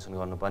माइनसमा कन्डिसन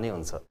गर्नुपर्ने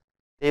हुन्छ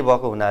त्यही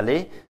भएको हुनाले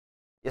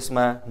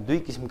यसमा दुई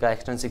किसिमका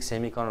एक्सट्रिन्सिक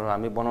सेमिकन्डक्टर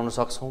हामी बनाउन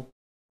सक्छौं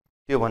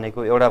त्यो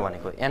भनेको एउटा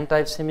भनेको एन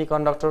टाइप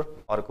सेमिकन्डक्टर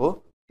अर्को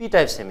पी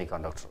टाइप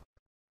सेमिकन्डक्टर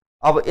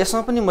अब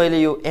यसमा पनि मैले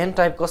यो एन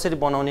टाइप कसरी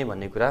बनाउने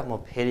भन्ने कुरा म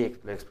फेरि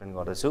एक्सप्लेन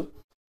गर्दैछु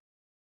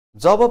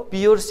जब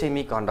प्योर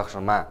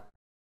सेमिकन्डक्टरमा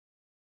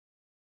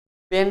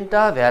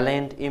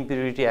पेन्टाभ्यालेन्ट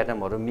इम्प्युरिटी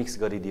एटमहरु मिक्स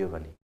गरिदियो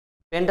भने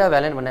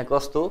पेन्टाभ्यालेन्ट भनेको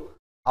कस्तो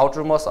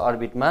आउटर मोस्ट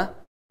अर्बिटमा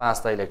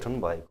 5 टा इलेक्ट्रोन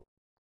भएको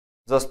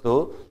जस्तो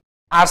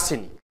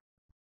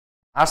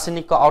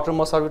आर्सेनिकको आउटर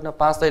मोस्ट अर्बिटमा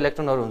 5 टा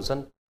इलेक्ट्रोनहरु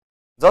हुन्छन्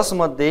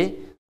जसमध्ये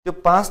त्यो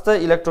 5 टा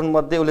इलेक्ट्रोन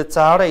मध्ये उले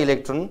 4 टा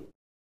इलेक्ट्रोन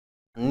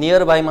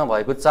नियर बाईमा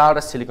भएको 4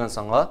 टा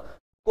सिलिकनसँग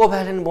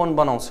कोभ्यालेन्ट बोन्ड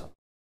बनाउँछ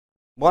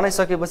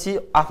बनाइसकेपछि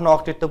आफ्नो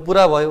अक्टेट त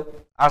पुरा भयो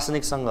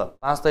आर्सेनिकसँग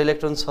 5 टा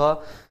इलेक्ट्रोन छ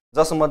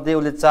जसमध्ये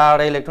उले 4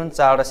 टा इलेक्ट्रोन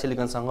 4 टा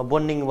सिलिकनसँग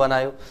बोन्डिङ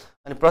बनायो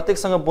अनि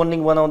प्रत्येकसँग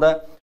बोन्डिङ बनाउँदा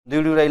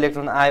दुईवटा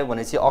इलेक्ट्रोन आयो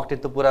भनेपछि अक्टेट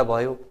त पुरा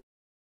भयो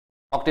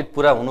अक्टेट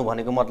पुरा हुनु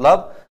भनेको मतलब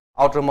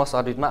आउटर मोस्ट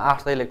अर्बिटमा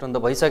 8 टा इलेक्ट्रोन त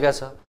भइसकेको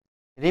छ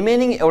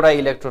रिमेनिङ एउटा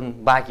इलेक्ट्रोन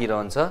बाँकी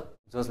रहन्छ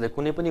जसले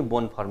कुनै पनि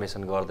बोन्ड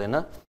फर्मेसन गर्दैन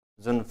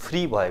जुन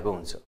फ्री भएको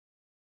हुन्छ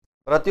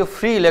र त्यो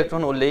फ्री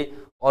इलेक्ट्रोन उले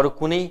अरु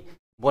कुनै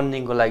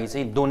बोन्डिङको लागि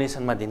चाहिँ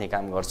डोनेसनमा दिने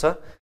काम गर्छ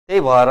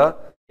त्यही भएर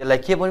यसलाई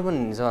के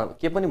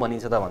पनि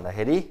भनिन्छ त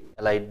भन्दाखेरि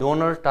यसलाई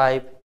डोनर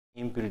टाइप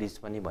इम्प्युरिटिज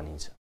पनि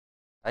भनिन्छ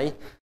है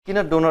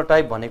किन डोनर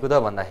टाइप भनेको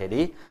त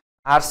भन्दाखेरि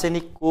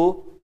आर्सेनिकको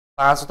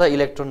 5 टा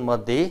इलेक्ट्रोन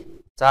मध्ये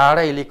 4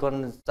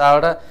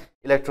 टा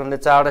इलेक्ट्रोनले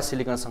 4 टा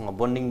सिलिकनसँग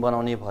बोन्डिङ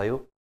बनाउने भयो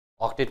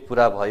अक्टेट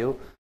पुरा भयो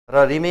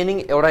र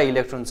रिमेनिङ एउटा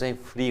इलेक्ट्रोन चाहिँ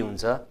फ्री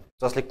हुन्छ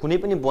जसले कुनै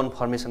पनि बोन्ड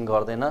फर्मेसन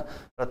गर्दैन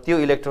र त्यो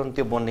इलेक्ट्रोन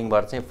त्यो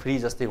बोन्डिङबाट चाहिँ फ्री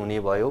जस्तै हुने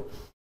भयो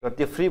र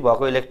त्यो फ्री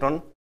भएको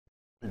इलेक्ट्रोन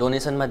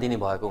डोनेसनमा दिने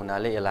भएको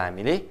हुनाले यसलाई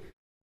हामीले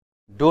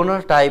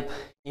डोनर टाइप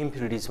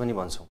इम्प्युरिटिज पनि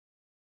भन्छौं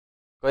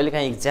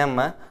कहिलेकाहीँ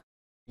एक्जाममा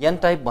एन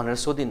टाइप भनेर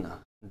सोधिन्न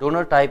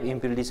डोनर टाइप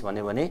इम्प्युरिटिज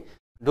भन्यो भने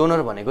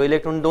डोनर भनेको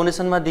इलेक्ट्रोन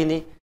डोनेसनमा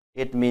दिने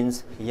इट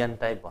मिन्स एन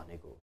टाइप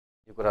भनेको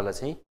यो कुरालाई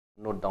चाहिँ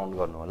नोट डाउन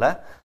गर्नु होला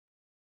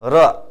र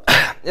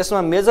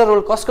यसमा मेजर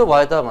रोल कसको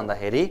भयो त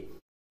भन्दाखेरि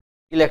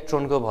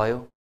इलेक्ट्रोनको भयो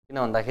किन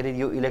भन्दाखेरि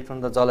यो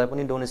इलेक्ट्रोन त जसलाई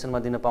पनि डोनेसनमा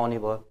दिन पाउने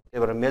भयो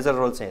त्यही भएर मेजर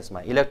रोल चाहिँ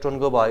यसमा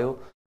इलेक्ट्रोनको भयो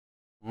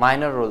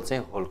माइनर रोल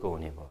चाहिँ होलको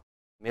हुने भयो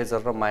मेजर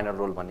र माइनर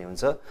रोल भन्ने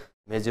हुन्छ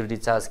मेजोरिटी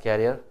चार्ज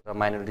क्यारियर र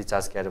माइनोरिटी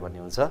चार्ज क्यारियर भन्ने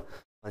हुन्छ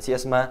भनेपछि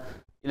यसमा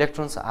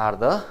electrons are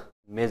the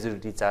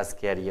majority charge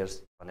क्यारियर्स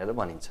भनेर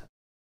भनिन्छ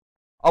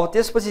अब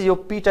त्यसपछि यो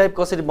पी टाइप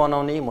कसरी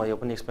बनाउने म यो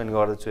पनि एक्सप्लेन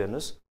गर्दैछु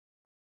हेर्नुस्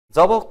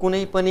जब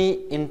कुनै पनि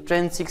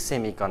इन्ट्रिन्सिक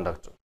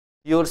सेमिकन्डक्टर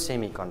प्योर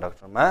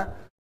सेमिकन्डक्टरमा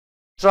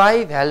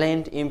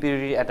ट्राइभ्यालेन्ट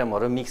इम्प्युरिटी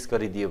एटमहरु मिक्स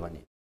गरिदियो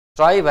भने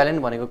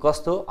ट्राइभ्यालेन्ट भनेको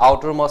कस्तो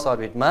आउटर मोस्ट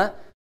अर्बिटमा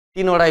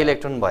 3 वटा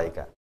इलेक्ट्रोन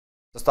भएका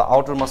जस्तो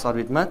आउटर मोस्ट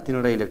अर्बिटमा 3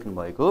 वटा इलेक्ट्रोन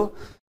भएको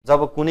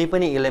जब कुनै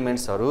पनि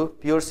एलिमेन्ट्सहरु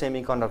प्योर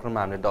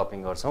सेमिकन्डक्टरमा हामीले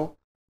डपिङ गर्छौं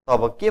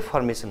तब के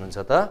फर्मेसन हुन्छ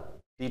त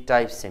पी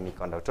टाइप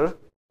सेमिकन्डक्टर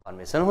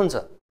फर्मेसन हुन्छ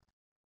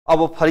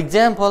अब फर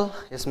एक्जाम्पल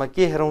यसमा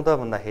के हेरौं त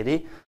भन्दाखेरि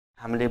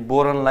हामीले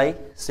बोरनलाई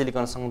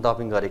सिलिकनसँग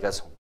डपिङ गरेका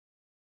छौं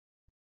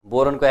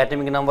बोरनको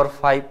एटमिक नम्बर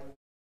 5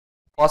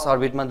 फर्स्ट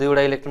अर्बिटमा 2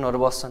 वटा इलेक्ट्रोनहरु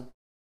बस्छन्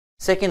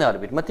सेकेन्ड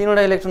अर्बिटमा 3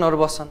 वटा इलेक्ट्रोनहरु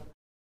बस्छन्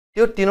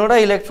त्यो 3 वटा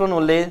इलेक्ट्रोन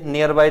उले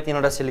नियर बाई 3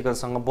 वटा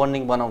सिलिकनसँग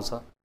बोन्डिङ बनाउँछ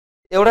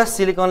एउटा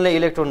सिलिकनले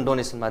इलेक्ट्रोन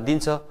डोनेसनमा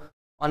दिन्छ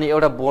अनि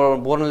एउटा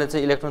बोरनले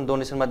चाहिँ इलेक्ट्रोन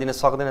डोनेसनमा दिन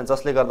सक्दैन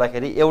जसले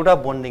गर्दाखेरि एउटा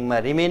बोन्डिङमा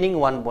remaining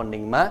one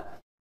बोन्डिङमा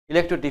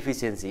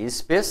इलेक्ट्रोडिफिसिएन्सी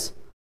space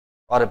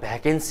or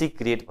vacancy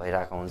create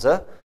भइराको हुन्छ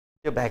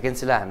त्यो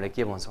भ्याकेन्सीलाई हामीले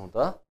के भन्छौँ त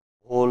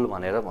होल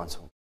भनेर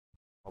भन्छौँ।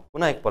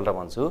 पुनः एकपल्ट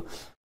भन्छु,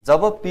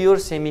 जब प्योर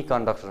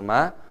सेमिकन्डक्टरमा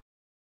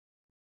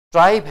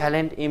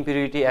ट्राइभ्यालेन्ट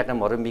इम्प्युरिटी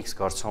एटमहरू मिक्स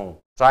गर्छौँ,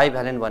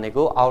 ट्राइभ्यालेन्ट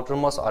भनेको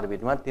आउटरमोस्ट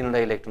अर्बिटमा 3वटा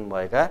इलेक्ट्रोन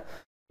भएका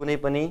कुनै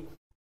पनि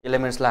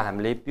एलिमेन्ट्सलाई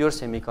हामीले प्योर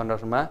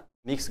सेमिकन्डक्टरमा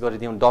मिक्स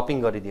गरिदियौँ,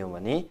 डपिङ गरिदियौँ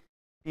भने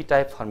पी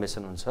टाइप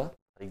फर्मेसन हुन्छ।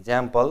 फर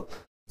इक्जाम्पल,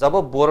 जब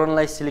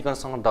बोरोनलाई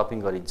सिलिकनसँग डपिङ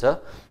गरिन्छ,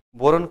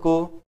 बोरोनको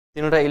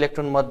 3वटा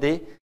इलेक्ट्रोन मध्ये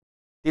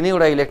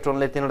 3वटा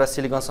इलेक्ट्रोनले 3वटा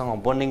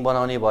सिलिकनसँग बन्डिङ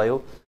बनाउने भयो।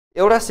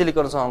 एउटा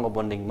सिलिकनसँगको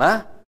बन्डिङमा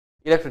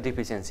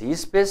इलेक्ट्रोडिफिसियन्सी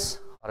स्पेस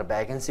र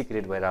भ्याकेन्सी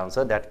क्रिएट भएर आउँछ।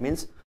 द्याट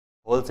मिन्स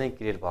होल चाहिँ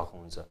क्रिएट भएको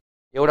हुन्छ,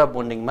 एउटा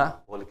बन्डिङमा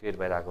होल क्रिएट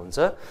भइरहेको हुन्छ,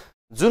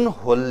 जुन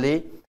होलले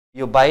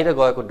यो बाहिर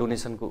गएको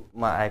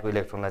डोनेसनमा आएको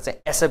इलेक्ट्रोनलाई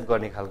चाहिँ एक्सेप्ट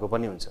गर्ने खालको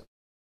पनि हुन्छ।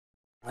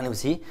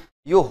 भनेपछि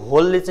यो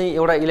होलले चाहिँ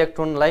एउटा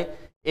इलेक्ट्रोनलाई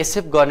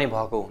एक्सेप्ट गर्ने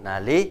भएको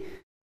हुनाले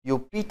यो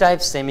पी टाइप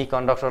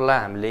सेमिकन्डक्टरलाई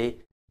हामीले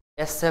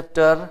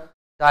एक्सेप्टर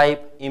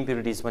टाइप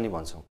इम्प्युरिटिज पनि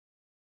भन्छौँ।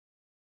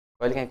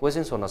 कहिलेकाहीँ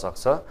क्वेसन सोध्न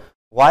सक्छ,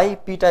 why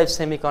P type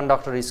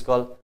सेमिकन्डक्टर is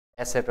called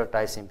acceptor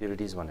type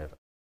impurities भनेर।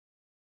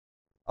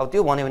 अब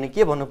त्यो भन्यो भने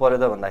के भन्नु पर्यो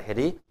त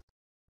भन्दाखेरि,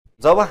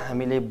 जब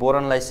हामीले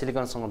बोरोनलाई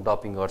सिलिकनसँग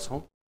डपिङ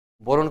गर्छौँ,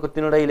 बोरोनको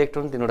 3वटा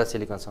इलेक्ट्रोन 3वटा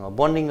सिलिकनसँग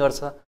बन्डिङ गर्छ,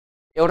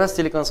 एउटा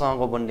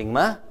सिलिकनसँगको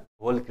बन्डिङमा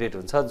होल क्रिएट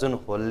हुन्छ, जुन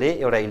होलले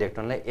एउटा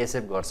इलेक्ट्रोनलाई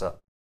एक्सेप्ट गर्छ।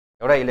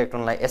 एउटा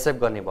इलेक्ट्रोनलाई एक्सेप्ट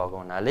गर्ने भएको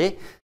हुनाले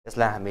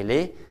यसलाई हामीले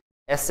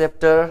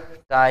एक्सेप्टर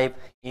टाइप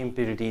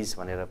इम्प्युरिटिज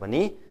भनेर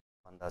पनि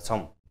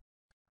भन्दछौँ।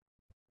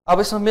 अब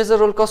यसमा मेजर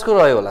रोल कसको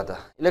रह्यो होला त,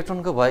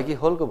 इलेक्ट्रोनको भयो कि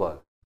होलको भयो?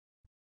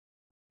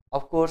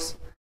 अफकोर्स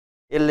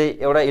यसले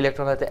एउटा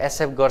इलेक्ट्रोनलाई त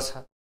एक्सेप्ट गर्छ,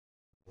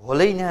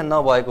 होलै यहाँ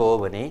नभएको हो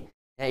भने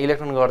यहाँ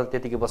इलेक्ट्रोन गएर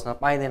त्यतिकै बस्न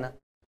पाइँदैन।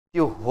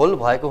 त्यो होल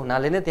भएको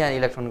हुनाले नै त्यहाँ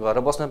इलेक्ट्रोन गएर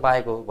बस्न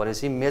पाएको हो।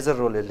 भनेपछि मेजर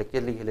रोल यसले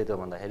केले खेल्यो त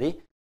भन्दाखेरि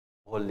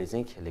होलले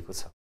चाहिँ खेलेको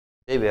छ।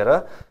 त्यही भएर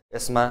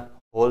यसमा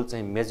होल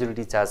चाहिँ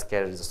मेजोरिटी चार्ज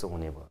क्यारियर जस्तो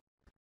हुने भयो।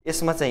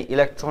 यसमा चाहिँ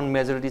इलेक्ट्रोन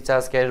मेजोरिटी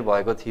चार्ज क्यारियर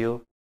भएको थियो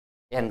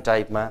एन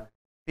टाइपमा,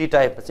 पी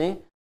टाइपमा चाहिँ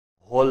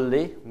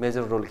होलले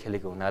मेजर रोल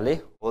खेलेको हुनाले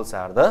holes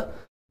are the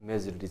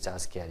majority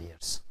charge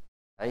क्यारियर्स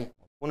है।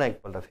 पुनः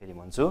एकपल्ट फेरि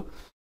भन्छु,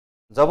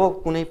 जब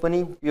कुनै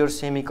पनि प्योर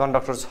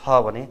सेमिकन्डक्टर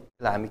छ भने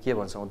त्यसलाई हामी के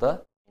भन्छौँ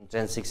त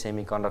इन्ट्रिन्सिक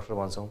सेमिकन्डक्टर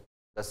भन्छौँ।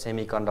 The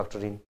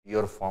सेमिकन्डक्टर in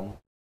pure form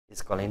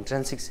is called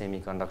intrinsic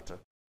सेमिकन्डक्टर।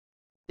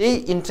 त्यही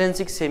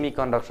इन्ट्रिन्सिक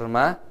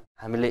सेमिकन्डक्टरमा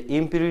हामीले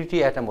इम्प्युरिटी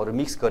एटमहरू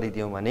मिक्स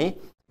गरिदियौँ भने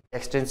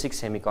एक्सट्रिन्सिक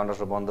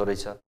सेमिकन्डक्टर बन्दो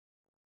रहेछ।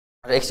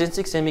 र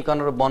एक्सट्रिन्सिक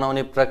सेमिकन्डक्टर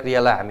बनाउने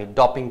प्रक्रियालाई हामी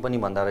डपिङ पनि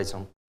भन्दा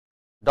रहेछौँ।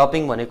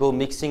 डपिङ भनेको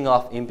mixing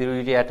of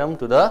impurity atom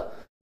to the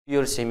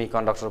pure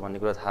सेमिकन्डक्टर भन्ने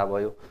कुरा थाहा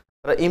भयो।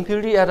 र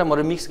इम्प्युरिटी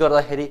एटमहरू मिक्स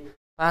गर्दाखेरि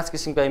 5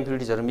 किसिमका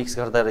इम्प्युरिटिजहरू मिक्स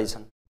गर्दा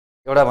रहेछन्।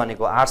 एउटा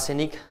भनेको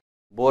आर्सेनिक,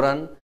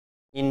 बोरन,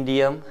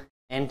 इन्डियम,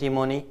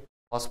 एन्टिमोनी,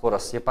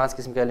 फस्फोरस, यो 5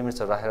 किसिमका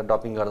एलिमेन्ट्सहरू राखेर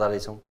डपिङ गर्दा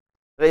रहेछौँ।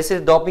 र यसरी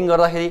डपिङ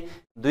गर्दाखेरि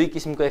 2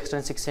 किसिमको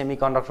एक्सट्रिन्सिक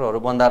सेमिकन्डक्टरहरू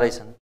बन्दा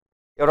रहेछन्।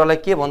 एउटालाई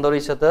के भन्दो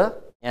रहेछ त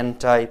एन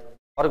टाइप,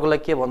 अर्कोलाई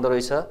के भन्दो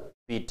रहेछ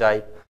पी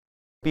टाइप।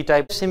 पी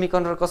टाइप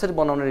सेमिकन्डक्टर कसरी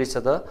बनाउने रहेछ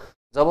त,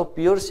 जब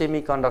प्योर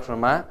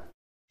सेमिकन्डक्टरमा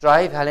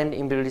ट्राइभ्यालेन्ट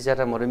इम्प्युरिटिज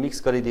एटमहरू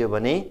मिक्स गरिदियो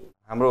भने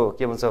हाम्रो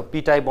के भन्छ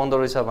पी टाइप बन्दो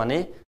रहेछ भने,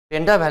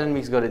 पेन्टाभ्यालेन्ट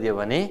मिक्स गरिदियो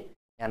भने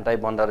एन टाइप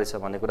बन्दो रहेछ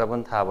भन्ने कुरा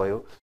पनि थाहा भयो।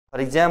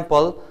 फर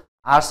इक्जाम्पल,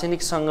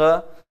 आर्सेनिकसँग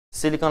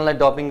सिलिकनलाई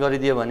डपिङ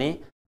गरिदियो भने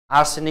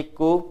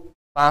आर्सेनिकको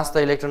 5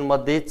 इलेक्ट्रोन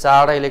मध्ये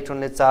 4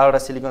 इलेक्ट्रोनले 4वटा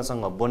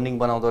सिलिकनसँग बन्डिङ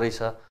बनाउँदो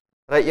रहेछ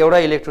र एउटा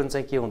इलेक्ट्रोन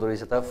चाहिँ के हुँदो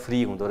रहेछ त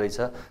फ्री हुँदो रहेछ,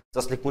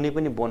 जसले कुनै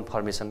पनि बोन्ड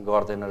फर्मेसन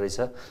गर्दैन रहेछ।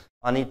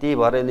 अनि त्यही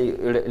भएर यसले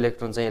एउटा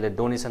इलेक्ट्रोन चाहिँ यसले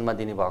डोनेसनमा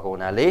दिने भएको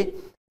हुनाले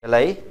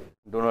यसलाई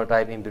डोनर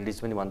टाइप इम्प्युरिटिज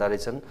पनि भन्दा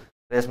रहेछन्।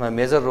 र यसमा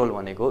मेजर रोल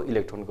भनेको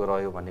इलेक्ट्रोनको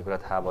रह्यो भन्ने कुरा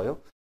थाहा भयो।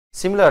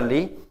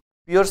 सिमिलरली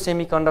प्योर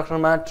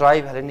सेमिकन्डक्टरमा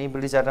ट्राइभ्यालेन्ट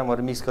इम्प्युरिटिज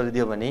एटमहरू मिक्स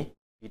गरिदियो भने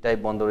पी टाइप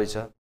बन्दो रहेछ।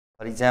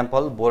 फर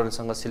इक्जाम्पल,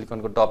 बोरोनसँग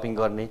सिलिकनको डपिङ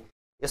गर्ने,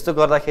 यस्तो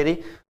गर्दाखेरि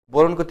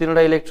बोरोनको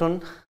 3वटा इलेक्ट्रोन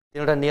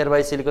 3वटा नियर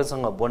बाई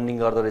सिलिकनसँग बन्डिङ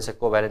गर्दो रहेछ,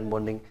 कोभ्यालेन्ट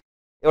बन्डिङ।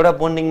 एउटा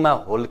बन्डिङमा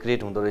होल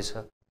क्रिएट हुँदो रहेछ,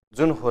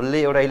 जुन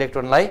होलले एउटा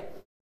इलेक्ट्रोनलाई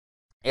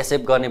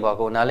एक्सेप्ट गर्ने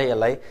भएको हुनाले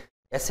यसलाई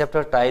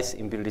एक्सेप्टर टाइप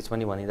इम्प्युरिटिज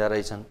पनि भनिँदा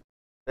रहेछन्।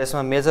 र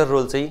यसमा मेजर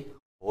रोल चाहिँ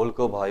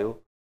होलको भयो।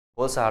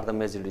 Holes are the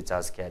majority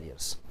charge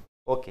क्यारियर्स।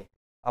 Okay,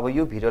 अब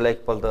यो भिडियोलाई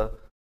एकपल्ट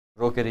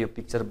रोकेर यो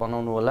पिक्चर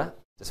बनाउनु होला,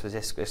 त्यसपछि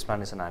यसको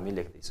एक्सप्लेनेसन हामी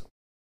लेख्दैछौँ।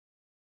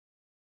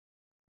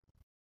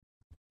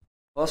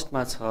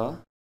 फर्स्टमा छ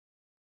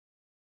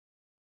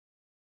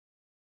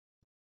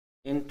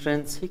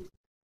इन्ट्रिन्सिक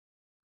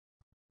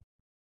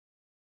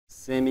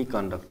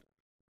सेमिकन्डक्टर।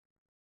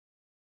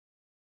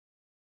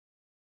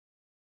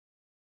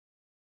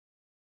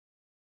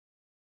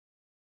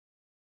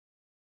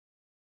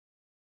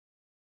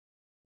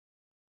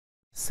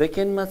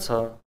 सेकेन्डमा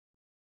छ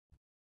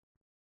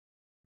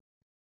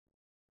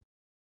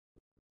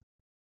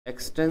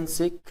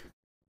एक्सट्रिन्सिक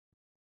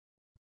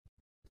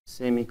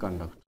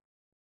सेमिकन्डक्टर।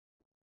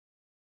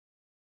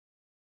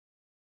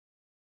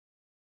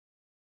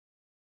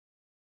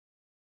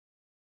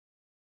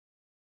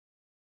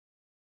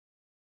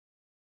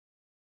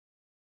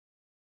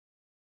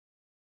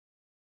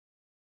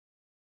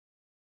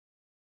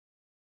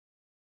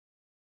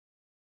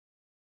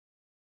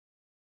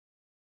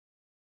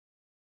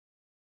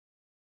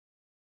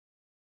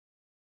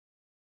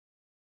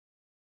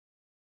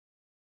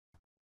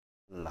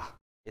 ल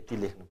यति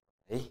लेख्नु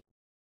पर्यो है।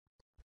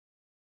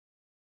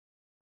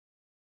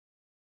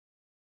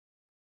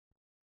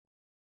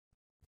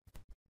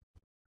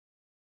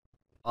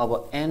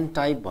 अब एन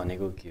टाइप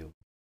भनेको के हो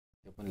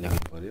त्यो पनि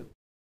लेख्नु पर्यो।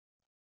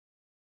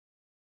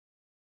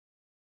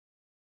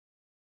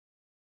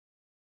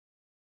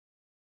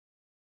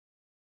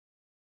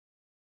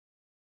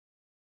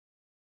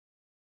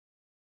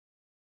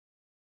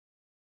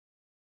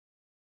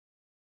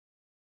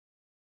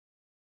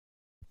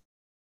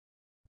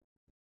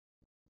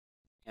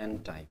 एन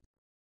टाइप,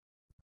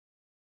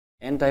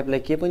 एन टाइपलाई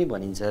के पनि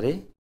भनिन्छ अरे,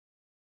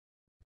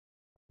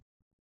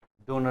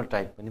 डोनर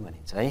टाइप पनि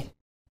भनिन्छ है।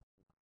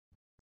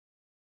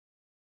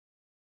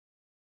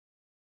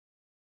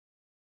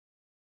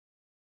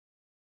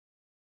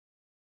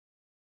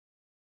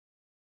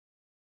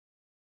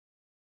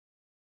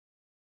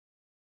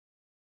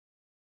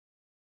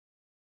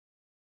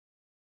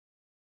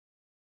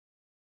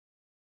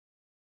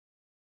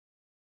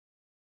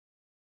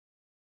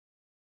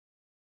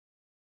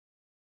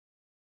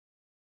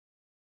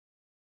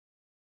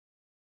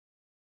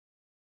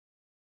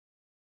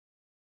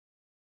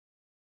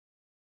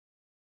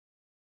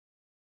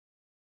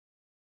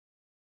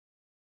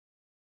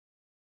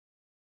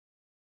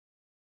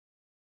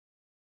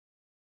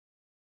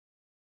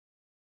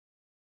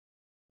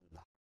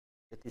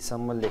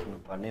 यतिसम्म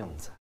लेख्नुपर्ने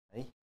हुन्छ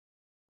है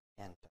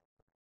एन टाइप।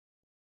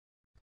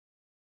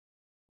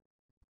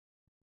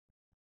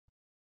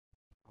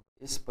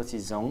 यसपछि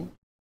जाउँ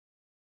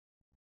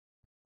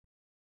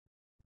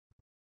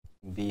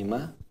बीमा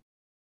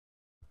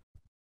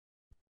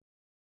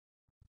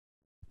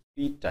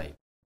पी टाइप।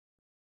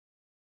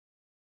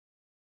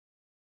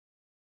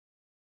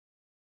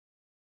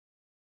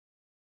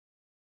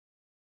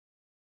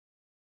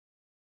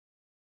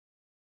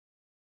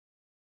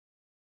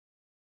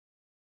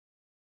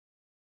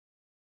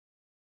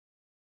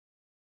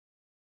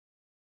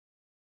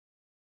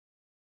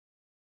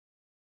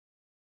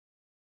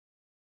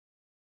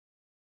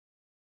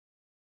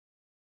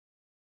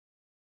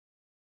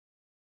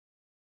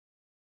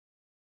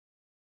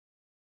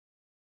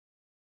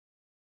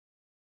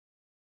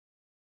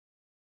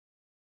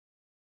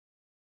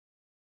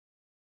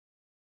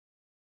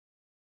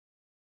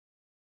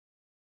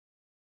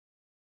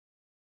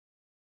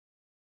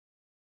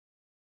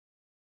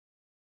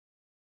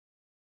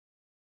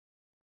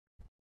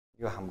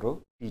 यो हाम्रो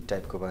पी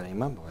टाइपको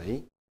बारेमा भयो है।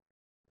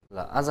 ल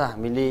आज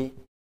हामीले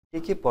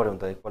के पढ्यौँ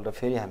त एकपल्ट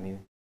फेरि हामी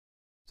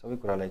सबै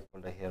कुरालाई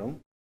एकपल्ट हेरौँ।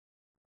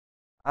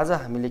 आज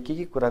हामीले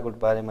के कुराको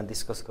बारेमा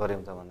डिस्कस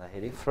गऱ्यौँ त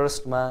भन्दाखेरि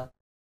फर्स्टमा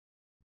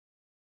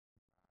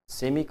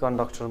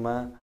सेमिकन्डक्टरमा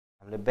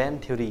हामीले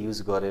ब्यान्ड थ्योरी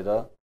युज गरेर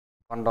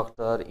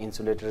कन्डक्टर,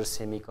 इन्सुलेटर,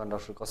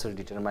 सेमिकन्डक्टर कसरी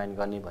डिटरमाइन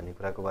गर्ने भन्ने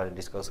कुराको बारेमा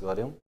डिस्कस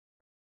गऱ्यौँ।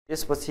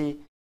 त्यसपछि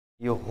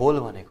यो होल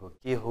भनेको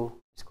के हो,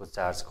 यसको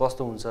चार्ज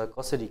कस्तो हुन्छ,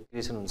 कसरी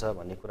क्रिएसन हुन्छ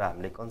भन्ने कुरा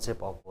हामीले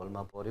कन्सेप्ट अफ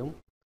होलमा पढ्यौँ।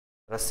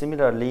 र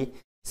सिमिलरली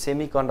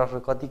सेमिकन्डक्टर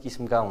कति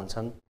किसिमका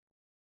हुन्छन्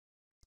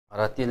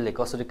र त्यसले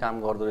कसरी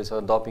काम गर्दो रहेछ,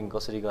 डपिङ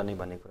कसरी गर्ने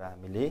भन्ने कुरा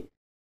हामीले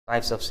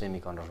टाइप्स अफ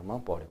सेमिकन्डक्टरमा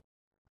पढ्यौँ।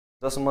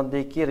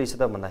 जसमध्ये के रहेछ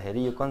त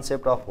भन्दाखेरि यो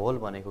कन्सेप्ट अफ होल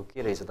भनेको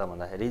के रहेछ त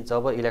भन्दाखेरि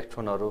जब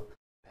इलेक्ट्रोनहरू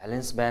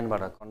भ्यालेन्स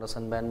ब्यान्डबाट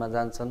कन्डक्सन ब्यान्डमा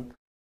जान्छन्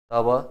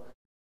तब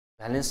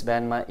भ्यालेन्स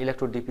ब्यान्डमा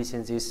इलेक्ट्रो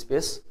डिफिसियन्सी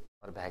स्पेस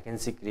र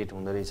भ्याकेन्सी क्रिएट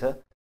हुँदो रहेछ।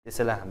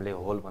 त्यसैलाई हामीले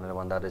होल भनेर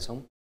भन्दा रहेछौँ,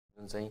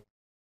 जुन चाहिँ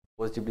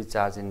पोजिटिभली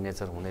चार्ज इन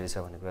नेचर हुने रहेछ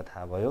भन्ने कुरा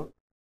थाहा भयो।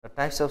 र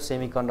टाइप्स अफ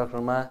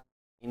सेमिकन्डक्टरमा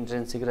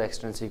इन्ट्रिन्सिक र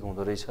एक्सट्रिन्सिक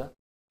हुँदो रहेछ।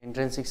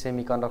 इन्ट्रिन्सिक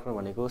सेमिकन्डक्टर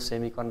भनेको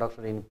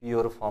सेमिकन्डक्टर इन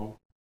प्योर फर्म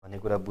भन्ने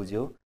कुरा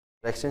बुझ्यो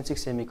र एक्सट्रिन्सिक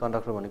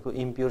सेमिकन्डक्टर भनेको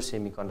इम्प्योर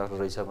सेमिकन्डक्टर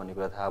रहेछ भन्ने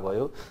कुरा थाहा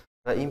भयो।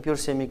 र इम्प्योर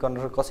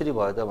सेमिकन्डक्टर कसरी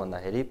भयो त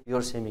भन्दाखेरि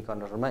प्योर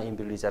सेमिकन्डक्टरमा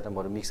इम्प्युरिटी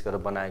एटमहरू मिक्स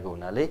गरेर बनाएको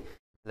हुनाले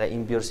यसलाई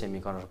इम्प्योर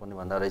सेमिकन्डक्टर पनि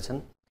भन्दा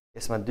रहेछन्।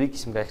 यसमा दुई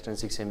किसिमका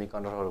एक्सट्रिन्सिक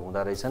सेमिकन्डक्टरहरू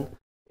हुँदा रहेछन्,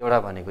 एउटा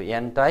भनेको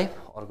एन टाइप,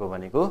 अर्को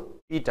भनेको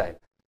पी टाइप।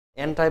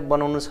 एन टाइप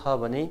बनाउनु छ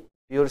भने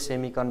प्योर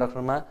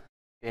सेमिकन्डक्टरमा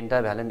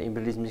पेन्टाभ्यालेन्ट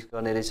इम्प्युरिटिज मिक्स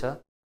गर्ने रहेछ।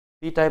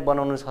 पी टाइप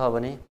बनाउनु छ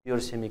भने प्योर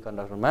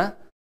सेमिकन्डक्टरमा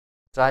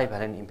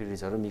ट्राइभ्यालेन्ट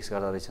इम्प्युरिटिजहरू मिक्स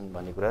गर्दा रहेछन्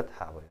भन्ने कुरा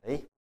थाहा भयो है।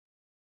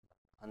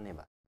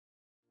 धन्यवाद।